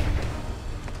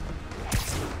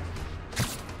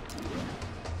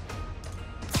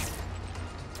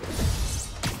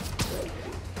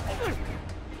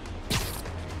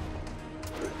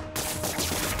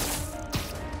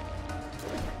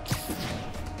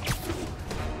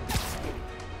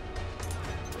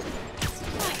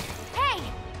 Hey!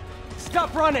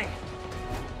 Stop running!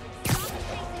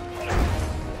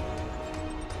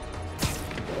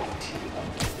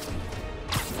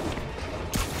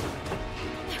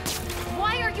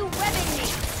 Why are you webbing me?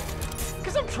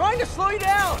 Because I'm trying to slow you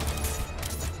down!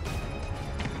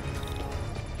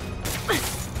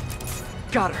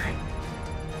 Got her.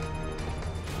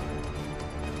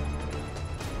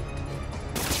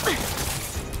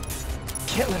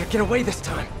 Can't let her get away this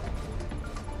time.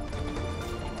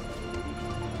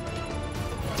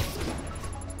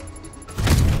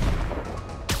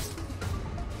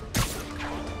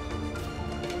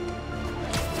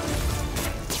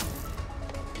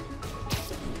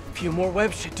 A few more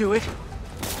webs should do it.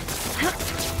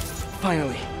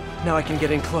 Finally, now I can get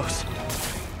in close.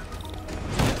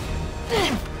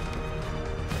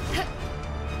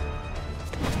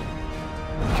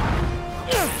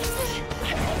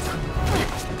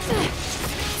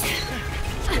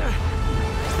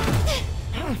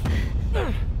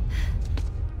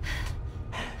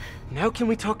 Now can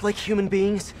we talk like human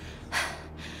beings?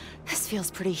 This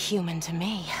feels pretty human to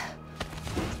me.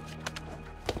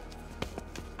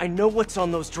 I know what's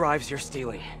on those drives you're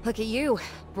stealing. Look at you,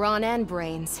 brawn and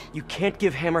brains. You can't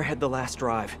give Hammerhead the last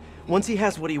drive. Once he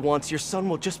has what he wants, your son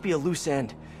will just be a loose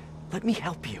end. Let me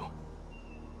help you.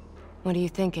 What are you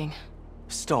thinking?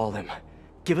 Stall him.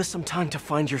 Give us some time to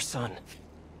find your son.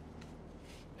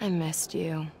 I missed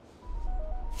you.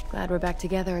 Glad we're back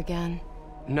together again.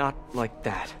 Not like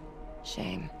that.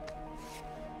 Shame.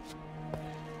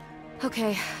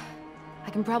 Okay.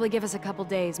 I can probably give us a couple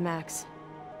days, max.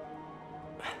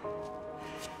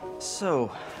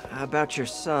 So, about your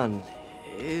son,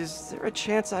 is there a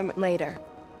chance I'm... Later.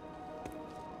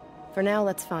 For now,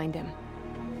 let's find him.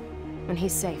 When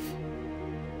he's safe,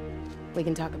 we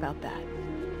can talk about that.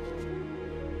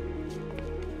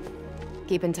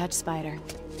 Keep in touch, Spider.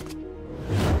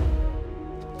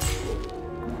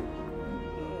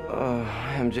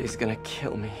 MJ's gonna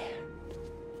kill me.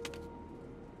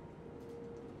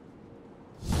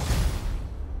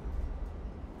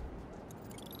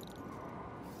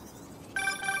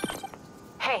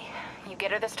 Hey, you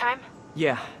get her this time?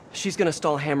 Yeah, she's gonna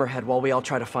stall Hammerhead while we all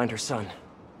try to find her son.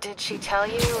 Did she tell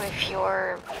you if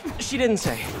you're... She didn't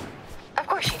say. Of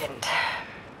course she didn't.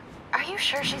 Are you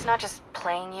sure she's not just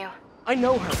playing you? I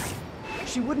know her.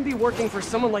 She wouldn't be working for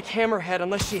someone like Hammerhead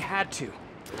unless she had to.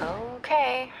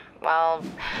 Okay. Well,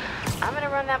 I'm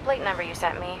gonna run that plate number you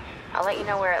sent me. I'll let you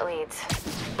know where it leads.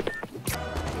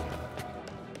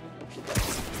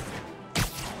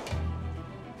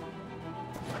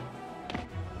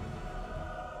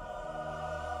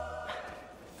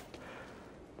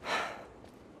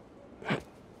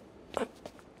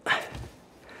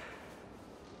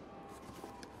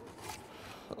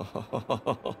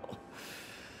 Oh,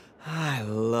 I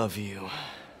love you.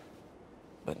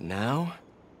 But now,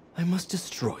 I must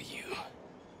destroy you.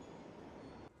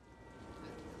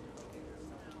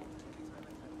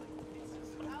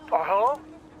 Hello?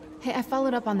 Hey, I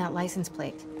followed up on that license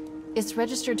plate. It's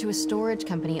registered to a storage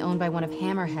company owned by one of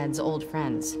Hammerhead's old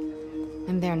friends.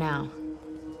 I'm there now.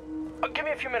 Give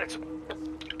me a few minutes.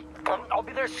 I'll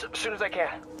be there as soon as I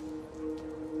can.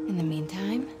 In the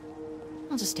meantime,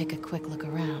 I'll just take a quick look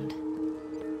around.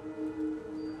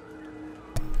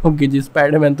 Okay ji,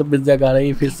 Spiderman तो pizza खा रही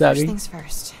है, फिर से आ गई First things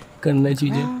first. करने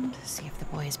चीजें। Around, see if the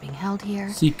boy is being held here.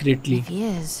 Secretly. If he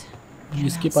is,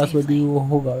 जिसके पास वो भी वो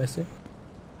होगा वैसे.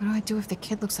 What do I do if the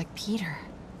kid looks like Peter?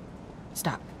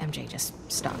 Stop, MJ, just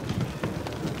stop.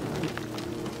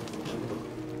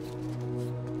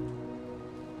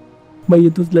 भाई ये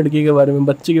तो उस लड़के के बारे में,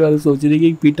 बच्चे के बारे में सोच रही है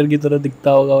कि पीटर की तरह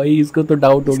दिखता होगा. भाई इसको तो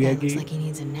डाउट हो गया कि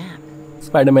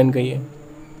स्पाइडरमैन का ही है.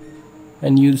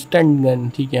 And use stunt gun.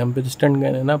 ठीक है, हम पे स्टंट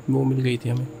गन है ना, वो मिल गई थी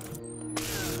हमें.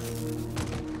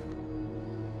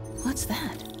 What's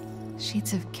that?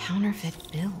 Sheets of counterfeit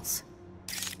bills.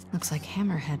 Looks like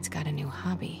Hammerhead's got a new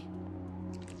hobby.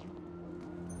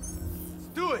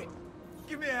 Stewie,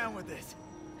 give me a hand with this.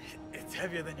 It's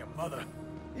heavier than your mother.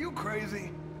 You crazy?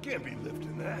 Can't be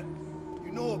lifting that.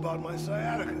 You know about my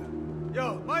sciatica.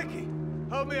 Yo, Mikey,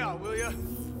 help me out, will ya?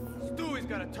 Stewie's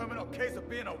got a terminal case of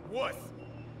being a wuss.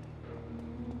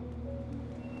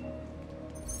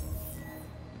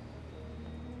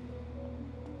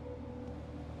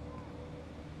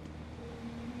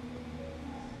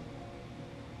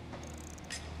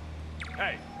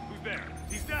 Hey, who's there?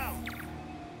 He's down!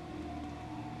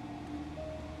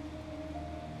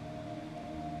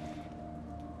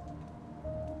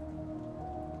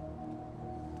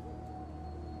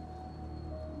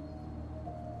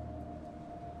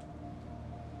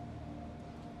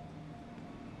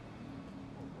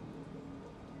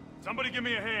 Somebody give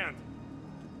me a hand.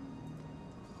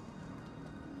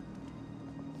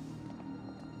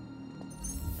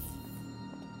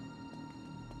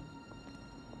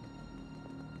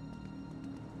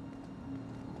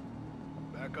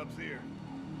 Backup's here.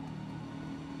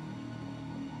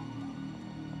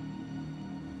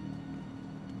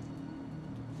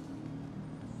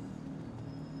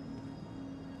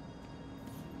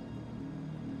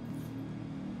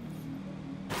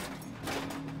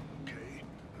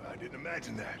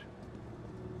 Imagine that.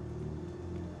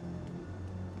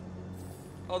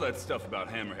 All that stuff about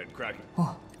Hammerhead cracking.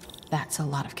 Oh, that's a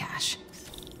lot of cash.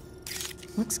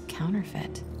 Looks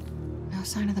counterfeit. No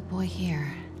sign of the boy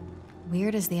here.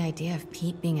 Weird as the idea of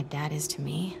Pete being a dad is to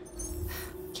me.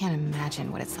 Can't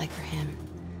imagine what it's like for him.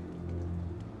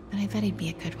 But I bet he'd be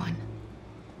a good one.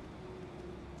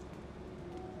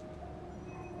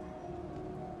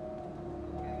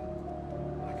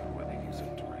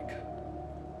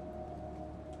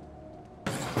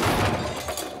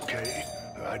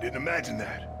 I didn't imagine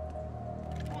that.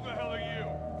 Who the hell are you?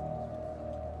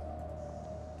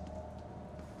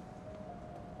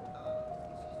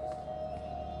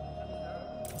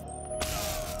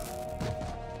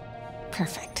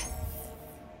 Perfect.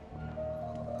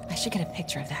 I should get a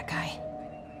picture of that guy.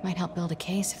 Might help build a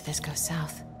case if this goes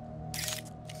south.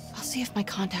 I'll see if my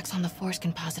contacts on the force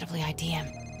can positively ID him.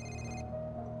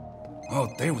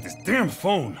 All day with this damn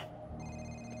phone.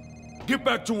 Get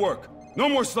back to work. No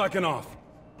more slacking off.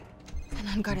 An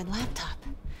unguarded laptop.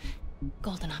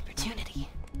 Golden opportunity.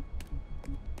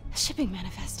 A shipping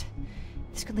manifest.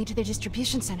 This could lead to their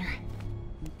distribution center.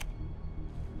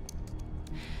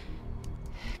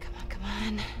 Come on, come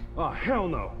on. Oh, hell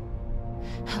no.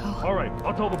 Oh. All right,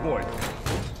 I'll tell the boys.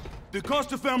 The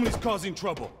Costa family's causing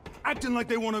trouble. Acting like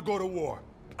they want to go to war.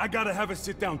 I gotta have a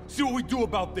sit down, see what we do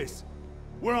about this.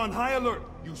 We're on high alert.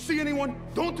 You see anyone?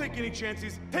 Don't take any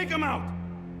chances. Take them out.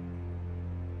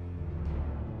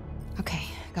 Okay,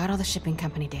 got all the shipping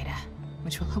company data,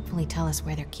 which will hopefully tell us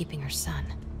where they're keeping her son.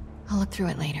 I'll look through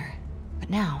it later. But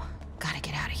now, gotta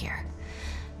get out of here.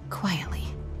 Quietly.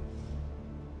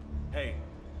 Hey,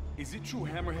 is it true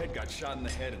Hammerhead got shot in the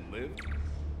head and lived?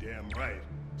 Damn right.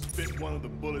 Spit one of the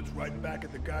bullets right back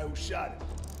at the guy who shot him.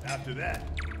 After that,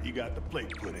 he got the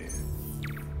plate put in.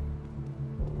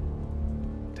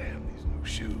 Damn, these new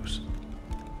shoes.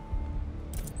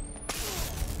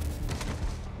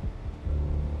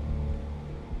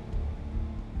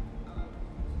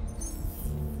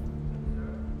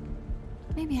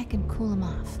 Maybe I can cool him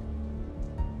off.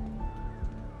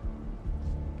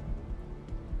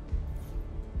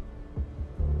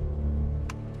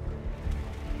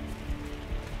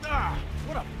 Ah,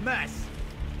 what a mess.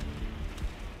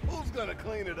 Who's gonna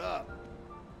clean it up?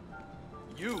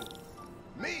 You.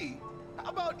 Me?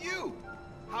 How about you?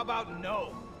 How about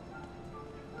no?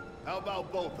 How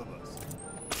about both of us?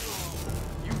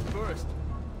 You first.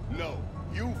 No,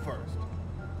 you first.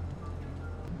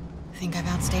 Think I've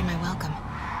outstayed my welcome.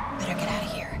 Better get out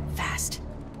of here, fast.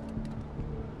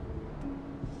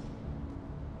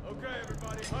 Okay,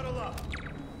 everybody, huddle up.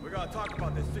 We gotta talk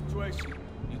about this situation.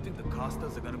 You think the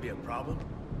Costas are gonna be a problem?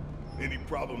 Any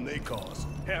problem they cause,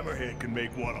 Hammerhead can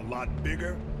make one a lot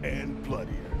bigger and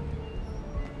bloodier.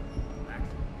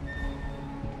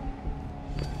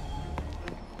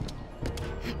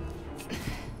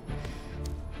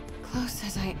 Close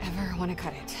as I ever never want to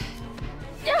cut it.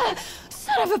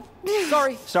 Son of a...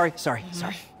 Sorry.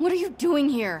 What are you doing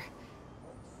here?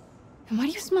 And why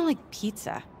do you smell like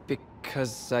pizza?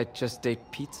 Because I just ate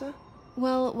pizza?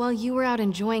 Well, while you were out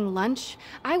enjoying lunch,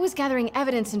 I was gathering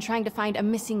evidence and trying to find a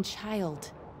missing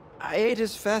child. I ate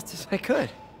as fast as I could.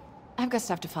 I've got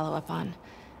stuff to follow up on.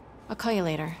 I'll call you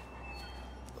later.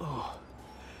 Oh.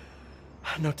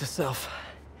 Note to self.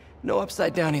 No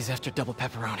upside downies after double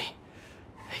pepperoni.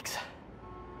 Thanks.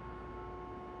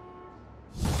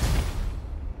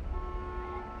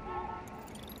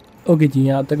 Okay जी,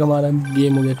 यहाँ तक हमारा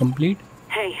game हो गया complete.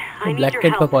 Hey, I black need your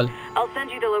cat का help. Call. I'll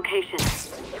send you the location.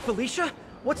 Felicia?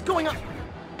 What's going on?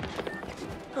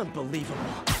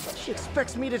 Unbelievable. She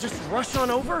expects me to just rush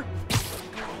on over?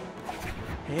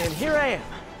 And here I am,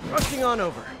 rushing on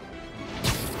over.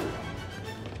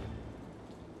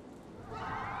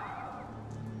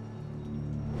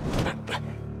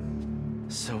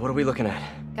 So what are we looking at?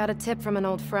 Got a tip from an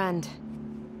old friend.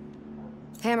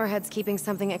 Hammerhead's keeping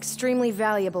something extremely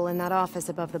valuable in that office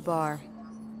above the bar.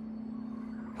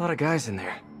 A lot of guys in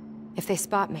there. If they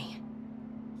spot me,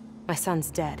 my son's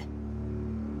dead.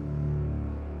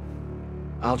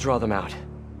 I'll draw them out.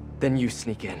 Then you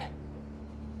sneak in.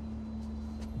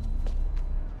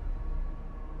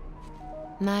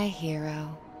 My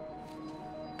hero.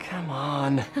 Come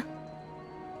on.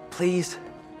 Please.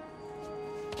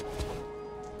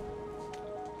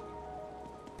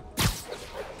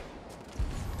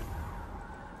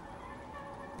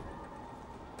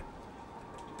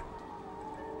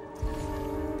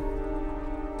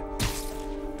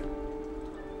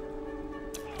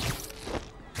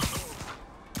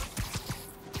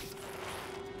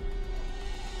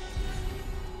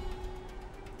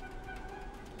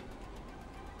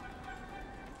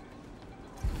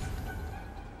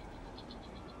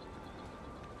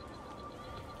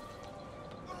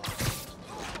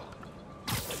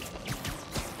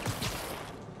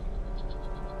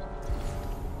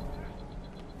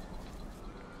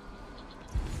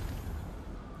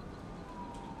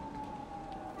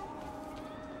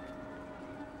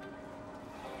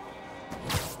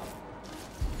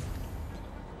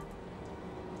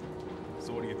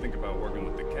 So what do you think about working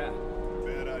with the cat?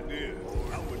 Bad idea.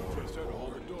 I wouldn't trust her to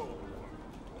hold the door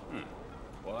open.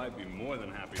 Well, I'd be more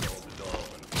than happy to hold the door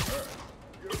open for her.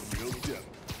 You're a real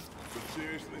devil. But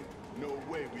seriously, no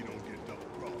way we don't get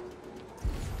double-crossed.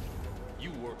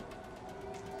 You work.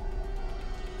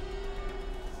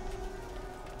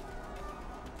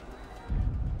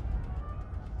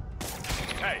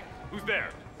 Hey, who's there?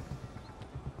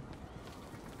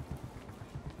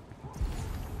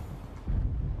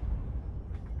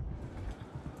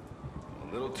 A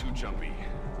little too jumpy.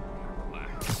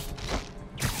 Relax.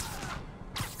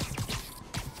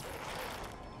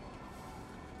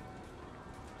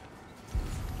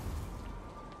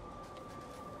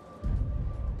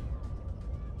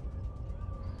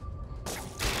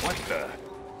 What the?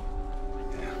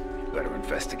 Yeah, better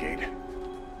investigate.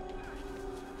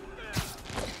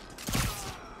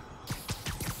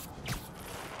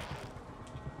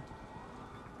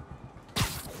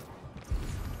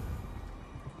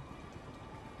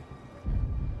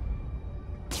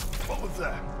 What was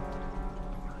that?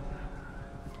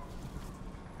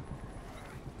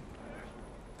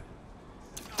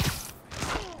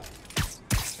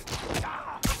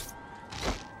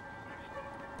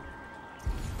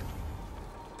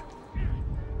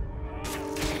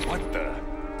 What the?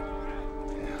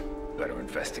 Yeah, better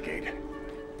investigate.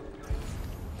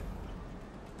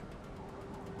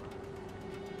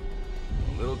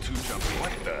 A little too jumpy.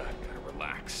 What the? Gotta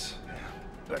relax. Yeah,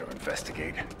 better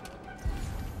investigate.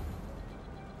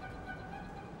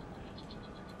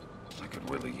 I could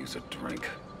really use a drink.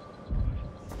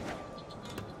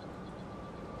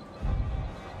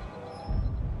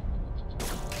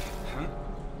 Huh?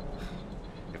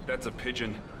 If that's a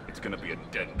pigeon, it's gonna be a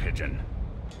dead pigeon.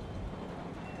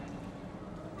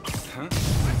 Huh?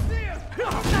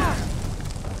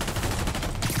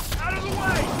 Out of the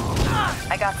way!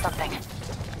 I got something.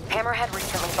 Hammerhead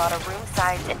recently bought a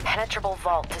room-sized, impenetrable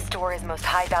vault to store his most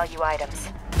high-value items.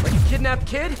 Like a kidnapped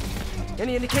kid?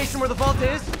 Any indication where the vault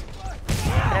is?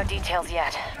 No details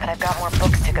yet, but I've got more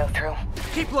books to go through.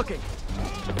 Keep looking.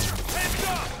 Heads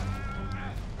up!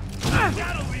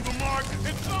 That'll leave a mark!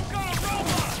 It's some kind of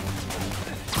robot!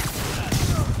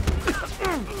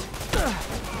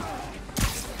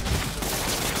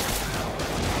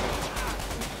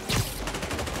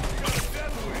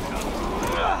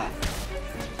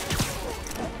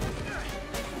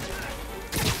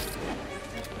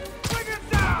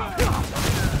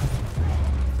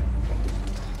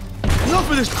 Enough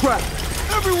of this crap!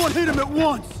 Everyone hit him at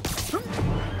once!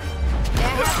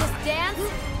 dance?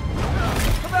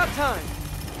 About time.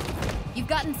 You've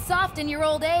gotten soft in your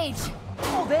old age.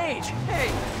 Old age?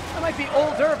 Hey, I might be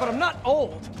older, but I'm not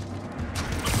old.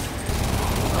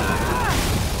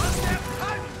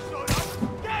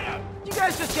 You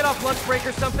guys just get off lunch break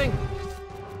or something?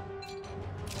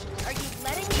 Are you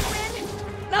letting me win?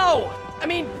 No! I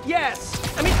mean, yes.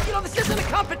 I mean, you know, this isn't a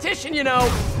competition, you know.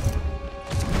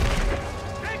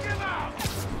 Take him out!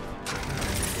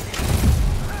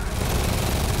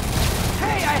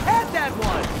 Hey, I had that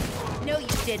one! No, you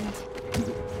didn't.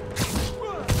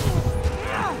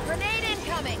 Grenade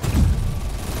incoming!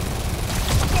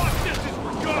 Fuck, this is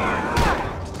for guard!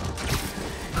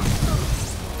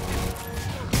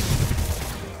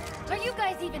 Are you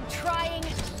guys even trying?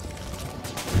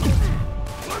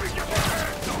 Let me get my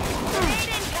hands on! Grenade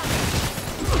incoming!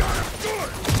 Got him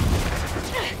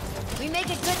good! We make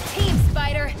a good team,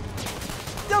 Spider.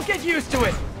 Don't get used to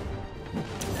it!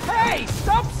 Hey,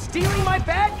 stop stealing my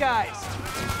bad guys!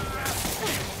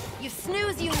 You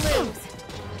snooze, you lose.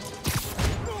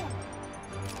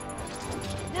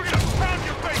 We're gonna pound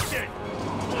your face in!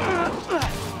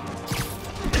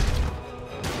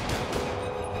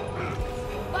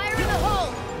 Fire in the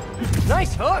hole!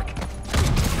 Nice hook!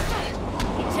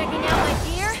 You checking out my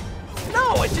gear? No,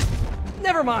 I just...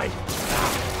 Never mind.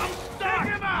 I'm stuck!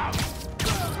 Take him out!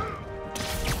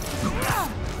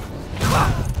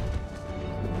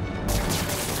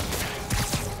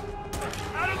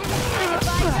 Out of the way! If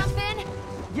I jump in?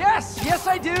 Yes, yes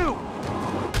I do!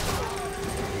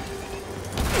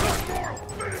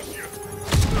 Finish you!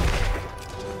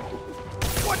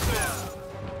 What's this?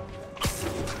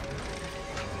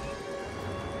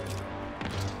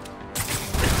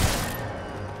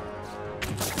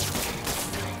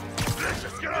 This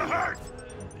is gonna hurt!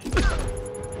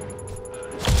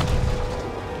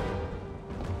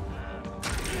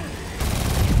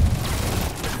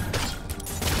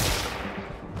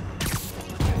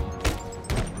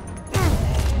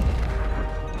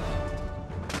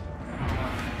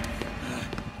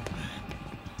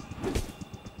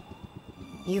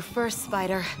 You first,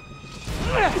 Spider.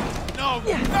 No!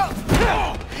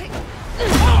 No!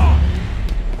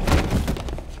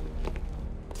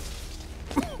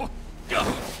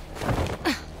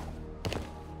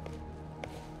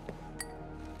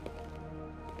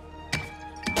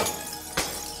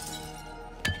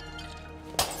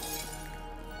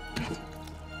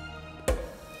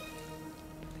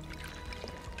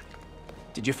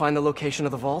 Did you find the location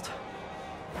of the vault?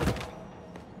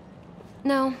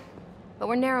 No, but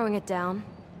we're narrowing it down.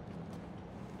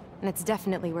 And it's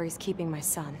definitely where he's keeping my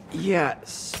son. Yeah,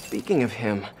 speaking of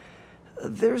him,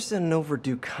 there's an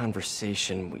overdue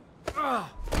conversation we...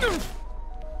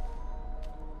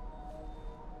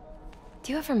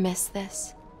 Do you ever miss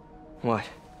this? What?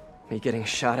 Me getting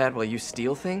shot at while you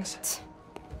steal things?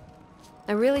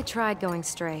 I really tried going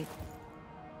straight.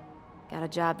 Got a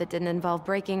job that didn't involve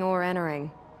breaking or entering.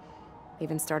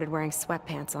 Even started wearing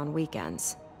sweatpants on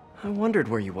weekends. I wondered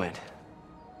where you went.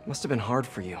 Must have been hard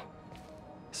for you.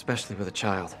 Especially with a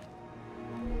child.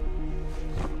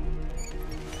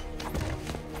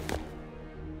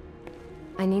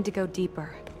 I need to go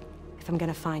deeper, if I'm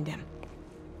gonna find him.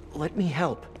 Let me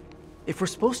help. If we're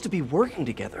supposed to be working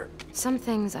together... Some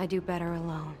things I do better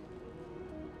alone.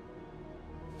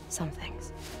 Some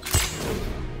things.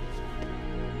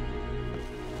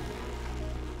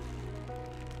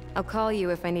 I'll call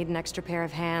you if I need an extra pair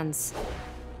of hands.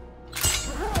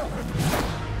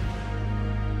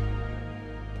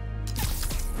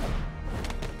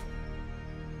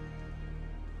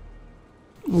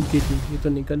 Okay जी, ये तो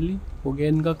निकल ली, हो गया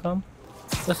इनका काम।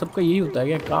 बस सबका यही होता है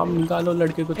क्या, काम निकालो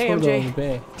लड़के को छोड़ दो वहीं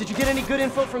पे। Did you get any good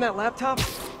info from that laptop?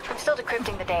 I'm still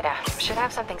decrypting the data. Should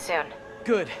have something soon.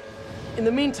 Good. In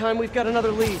the meantime, we've got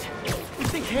another lead. We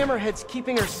think Hammerhead's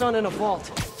keeping her son in a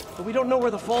vault, but we don't know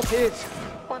where the vault is.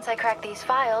 Once I crack these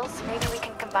files, maybe we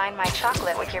can combine my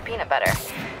chocolate with your peanut butter.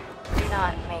 Do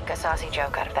not make a saucy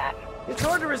joke out of that. It's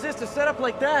hard to resist a setup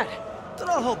like that, but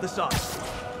I'll hold this off.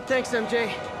 Thanks,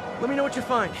 MJ. Let me know what you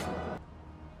find.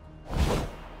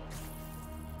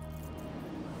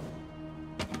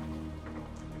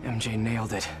 MJ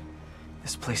nailed it.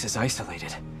 This place is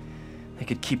isolated. They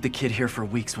could keep the kid here for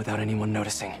weeks without anyone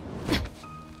noticing.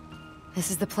 This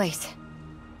is the place.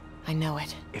 I know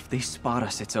it. If they spot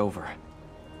us, it's over.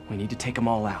 We need to take them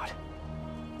all out.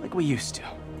 Like we used to.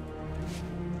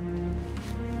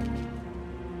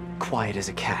 Quiet as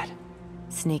a cat.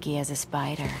 Sneaky as a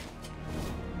spider.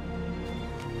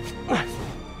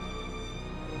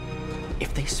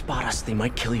 If they spot us, they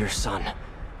might kill your son.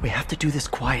 We have to do this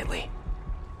quietly.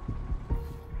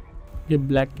 ये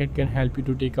black cat can help you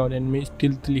to take out enemy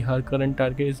स्टिल्थली, her current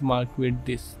target is mark with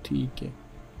this. ठीक है,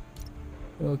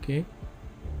 okay,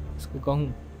 इसको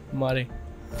कहूँ मारे।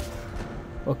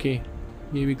 Okay,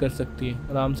 ये भी कर सकती है,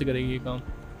 आराम से करेगी ये काम।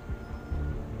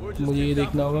 तो मुझे ये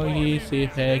देखना होगा ये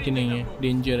सेफ है कि नहीं है,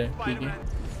 डेंजर है। ठीक है,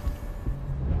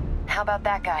 How about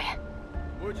that guy?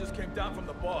 Word just came down from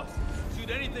the boss.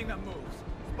 Shoot anything that moves.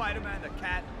 Spider-Man, the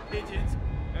cat, pigeons,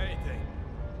 anything.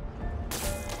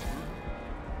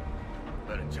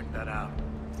 Better check that out.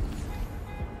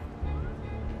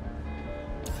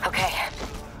 Okay.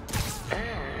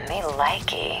 Me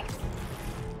likey.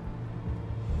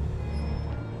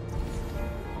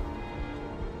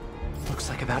 Looks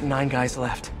like about 9 guys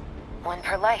left. One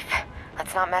per life.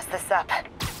 Let's not mess this up.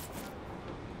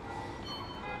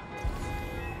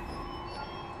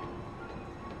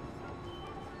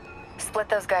 Split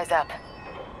those guys up.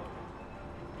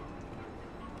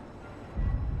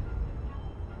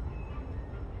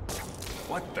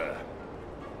 What the?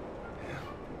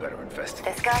 Better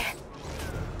investigate. This guy?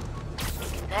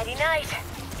 Nighty night.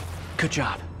 Good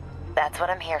job. That's what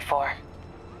I'm here for.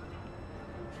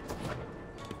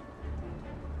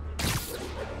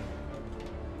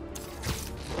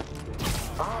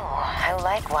 Oh, I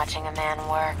like watching a man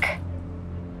work.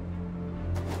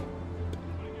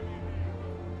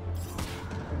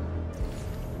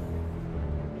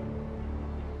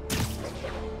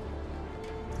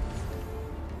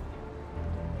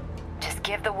 Just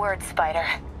give the word, Spider.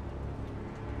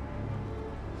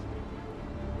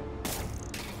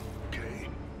 Okay,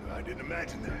 I didn't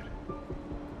imagine that.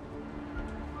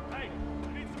 Hey,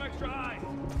 I need some extra eyes.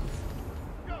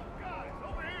 Go, guys,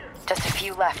 over here. Just a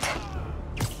few left.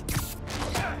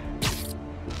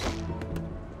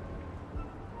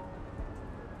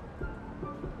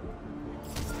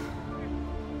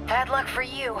 Bad luck for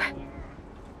you.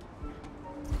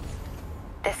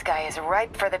 This guy is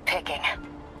ripe for the picking.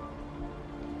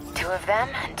 2 of them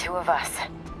and 2 of us. What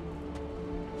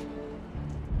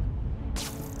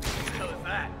the hell is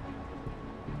that?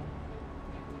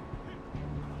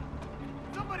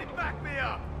 Somebody back me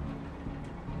up!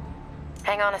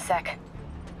 Hang on a sec.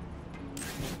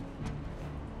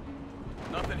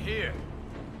 Nothing here.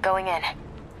 Going in.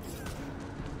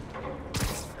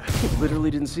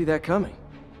 Literally didn't see that coming.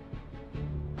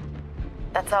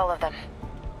 That's all of them.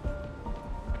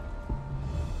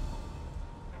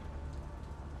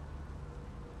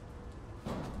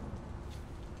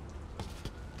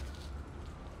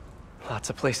 Lots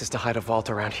of places to hide a vault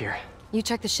around here. You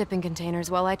check the shipping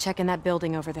containers while I check in that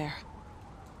building over there.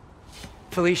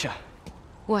 Felicia.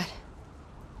 What?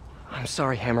 I'm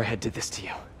sorry Hammerhead did this to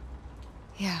you.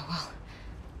 Yeah, well,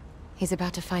 he's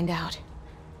about to find out.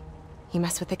 You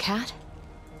mess with the cat,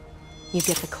 you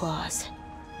get the claws.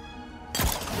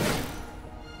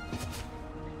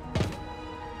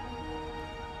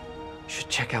 Should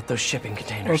check out those shipping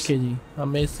containers. Okay जी,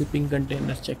 हमें shipping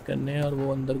containers check करने हैं और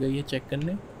वो अंदर गई है check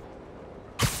करने।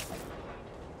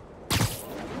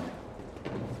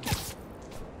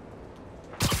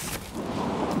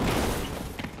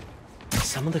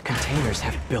 Some of the containers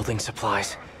have building supplies,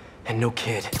 and no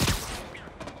kid.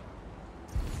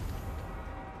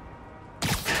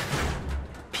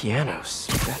 Pianos,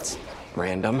 that's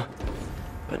random.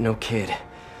 But no kid.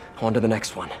 On to the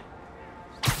next one.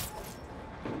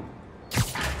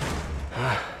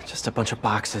 Just a bunch of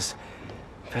boxes.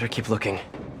 Better keep looking.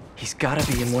 He's gotta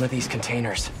be in one of these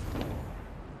containers.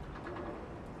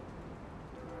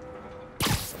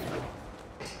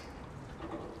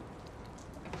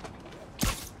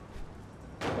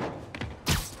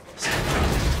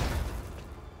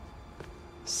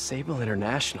 Sable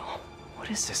International. What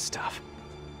is this stuff?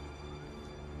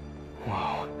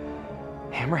 Whoa.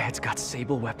 Hammerhead's got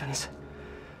Sable weapons.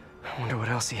 I wonder what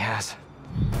else he has.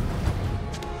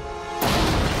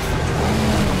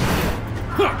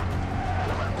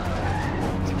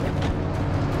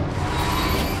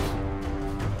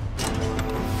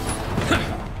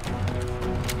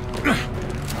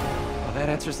 Well, that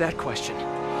answers that question.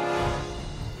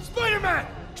 Spider-Man!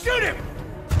 Shoot him!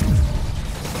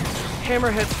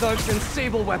 Hammerhead thugs and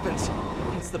Sable weapons.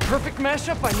 It's the perfect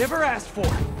mashup I never asked for.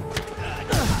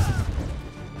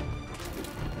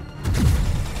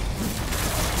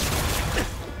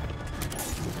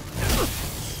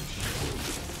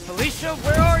 Alicia,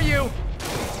 where are you?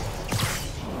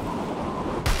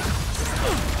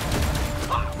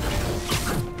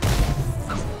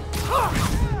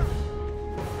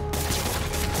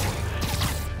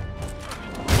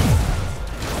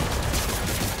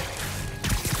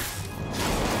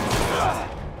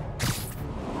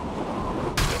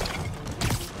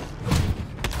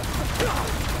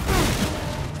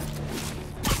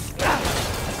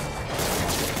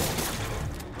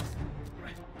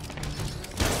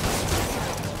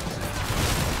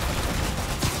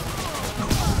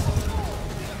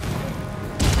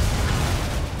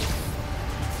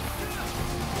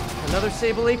 Another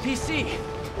Sable APC.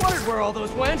 Wondered where all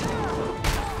those went.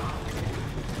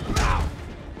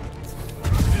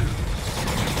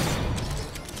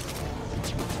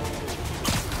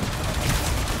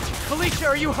 Felicia,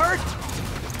 are you hurt?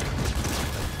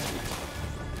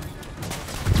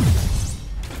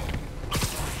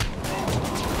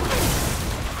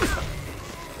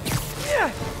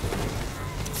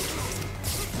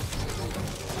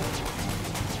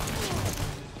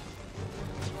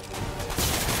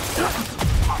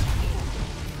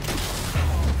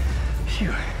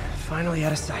 Phew, finally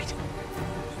out of sight.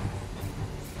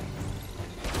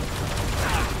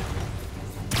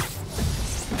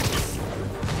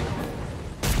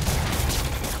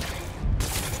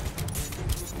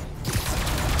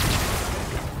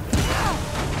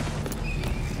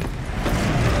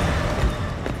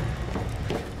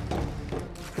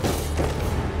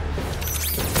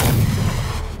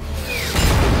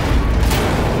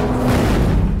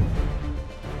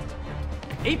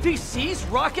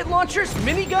 APCs? Rocket launchers?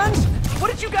 Miniguns?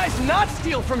 What did you guys not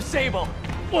steal from Sable?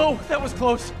 Whoa, that was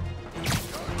close.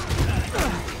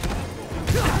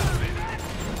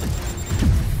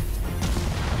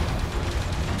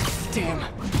 Damn.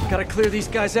 Gotta clear these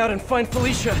guys out and find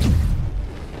Felicia.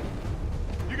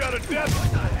 You got a death?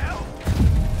 What the hell?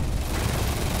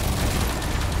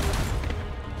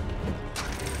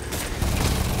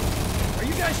 Are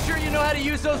you guys sure you know how to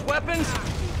use those weapons?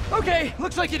 Okay,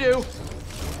 looks like you do.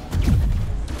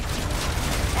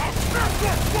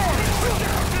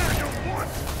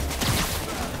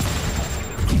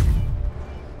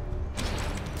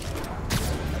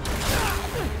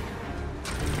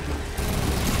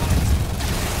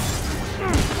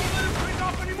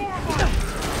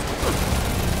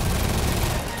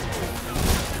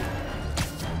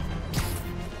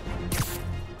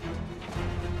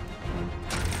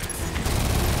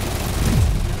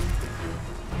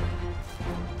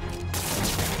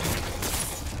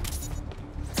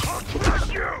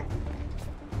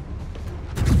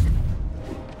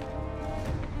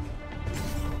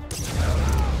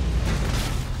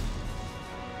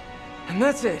 And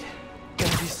that's it.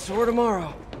 Gonna be sore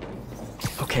tomorrow.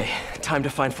 Okay, time to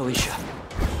find Felicia.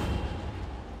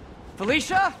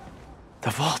 Felicia? The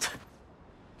vault.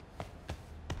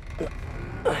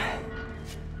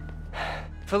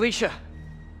 Felicia.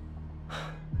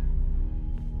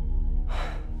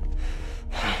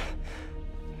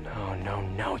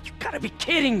 No, you gotta be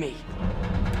kidding me!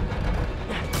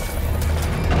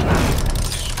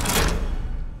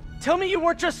 Tell me you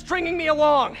weren't just stringing me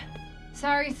along!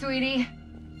 Sorry, sweetie.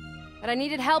 But I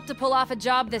needed help to pull off a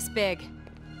job this big.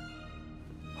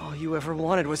 All you ever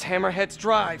wanted was Hammerhead's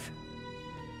drive.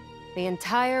 The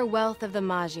entire wealth of the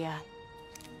Magia.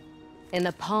 In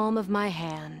the palm of my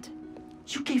hand.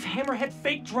 You gave Hammerhead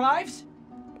fake drives?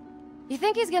 You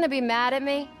think he's gonna be mad at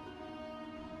me?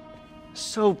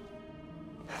 So...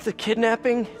 the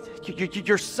kidnapping?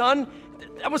 Your son?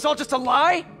 That was all just a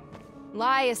lie?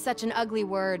 Lie is such an ugly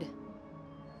word.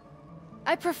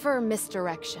 I prefer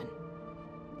misdirection.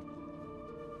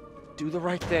 Do the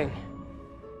right thing.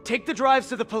 Take the drives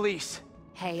to the police.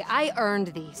 Hey, I earned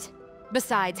these.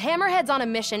 Besides, Hammerhead's on a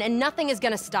mission and nothing is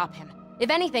gonna stop him. If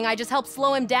anything, I just help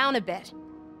slow him down a bit.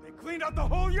 They cleaned out the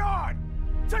whole yard!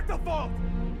 Check the vault!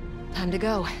 Time to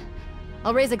go.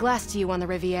 I'll raise a glass to you on the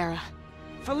Riviera.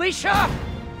 Felicia!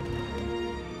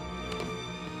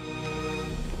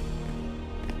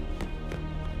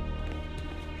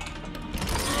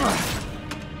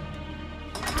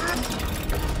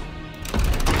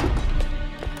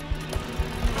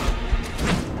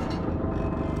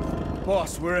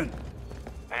 Boss, we're in.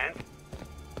 And?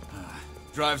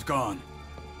 Drive's gone.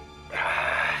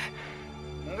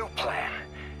 New plan.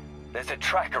 There's a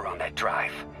tracker on that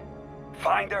drive.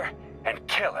 Find her and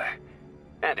kill her.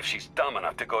 And if she's dumb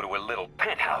enough to go to her little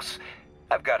penthouse,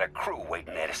 I've got a crew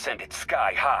waiting there to send it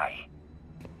sky high.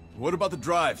 What about the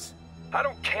drives? I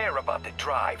don't care about the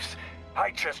drives.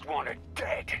 I just want her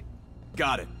dead.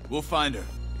 Got it. We'll find her.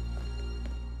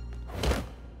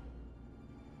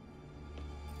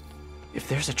 If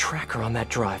there's a tracker on that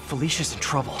drive, Felicia's in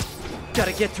trouble.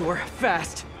 Gotta get to her,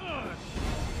 fast.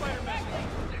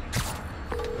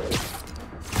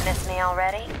 Miss me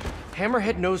already?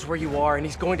 Hammerhead knows where you are and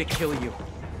he's going to kill you.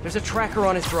 There's a tracker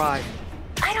on his drive.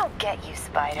 I don't get you,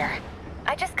 Spider.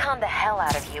 I just conned the hell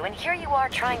out of you, and here you are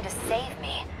trying to save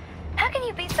me. How can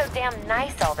you be so damn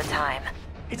nice all the time?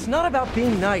 It's not about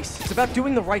being nice, it's about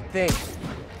doing the right thing.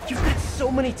 You've got so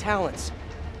many talents.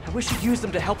 I wish you'd use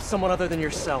them to help someone other than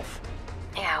yourself.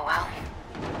 Yeah, well,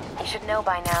 you should know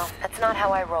by now. That's not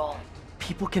how I roll.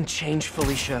 People can change,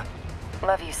 Felicia.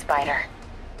 Love you, Spider.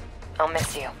 I'll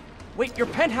miss you. Wait, your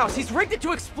penthouse, he's rigged it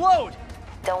to explode!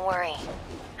 Don't worry.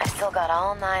 I've still got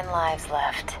all 9 lives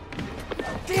left.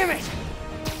 Damn it!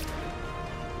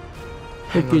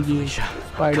 Okay ji,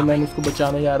 Spiderman उसको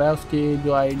बचाने जा रहा है। उसके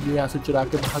जो ID यहाँ से चुरा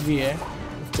के भागी है,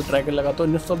 उसको ट्रैकर लगा तो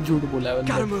इन्हें सब झूठ बोला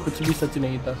है, कुछ भी सच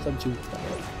नहीं था, सब झूठ था।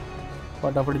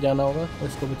 फटाफट जाना होगा,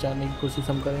 इसको बचाने की कोशिश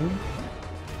हम करेंगे।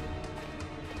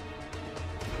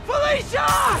 Felicia!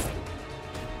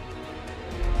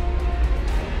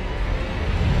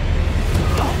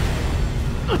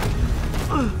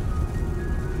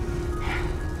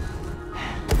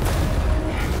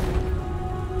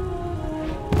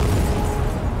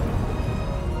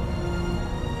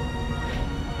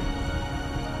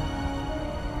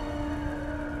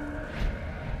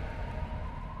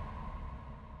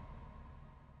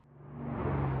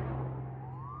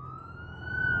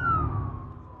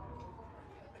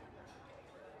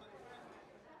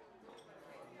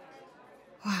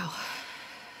 Wow.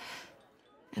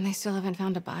 And they still haven't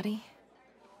found a body?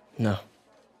 No.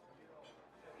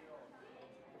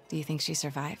 Do you think she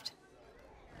survived?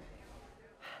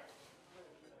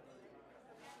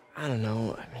 I don't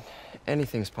know. I mean,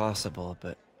 anything's possible,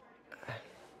 but...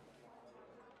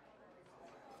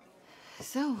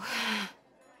 So,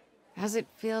 how's it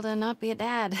feel to not be a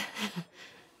dad?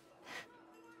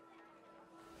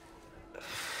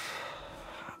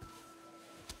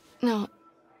 No,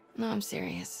 I'm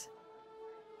serious.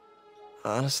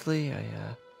 Honestly,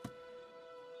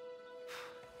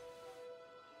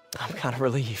 I'm kind of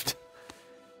relieved.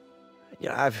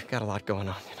 Yeah, I've got a lot going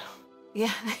on, you know.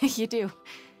 Yeah, you do.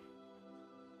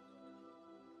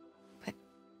 But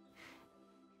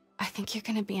I think you're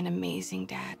gonna be an amazing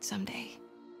dad someday.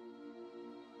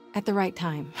 At the right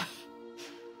time.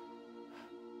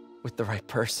 With the right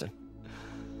person.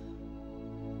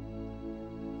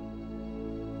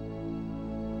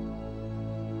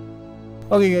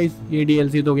 Okay guys, ये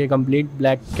DLC तो हो गया complete,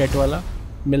 black cat वाला।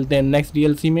 मिलते हैं next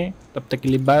DLC में, तब तक के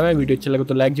लिए बाय बाय। वीडियो अच्छा लगा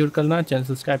तो लाइक जरूर करना, चैनल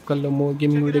सब्सक्राइब कर लो मोर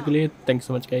गेमिंग वीडियो के लिए। Thanks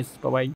so much guys, bye bye.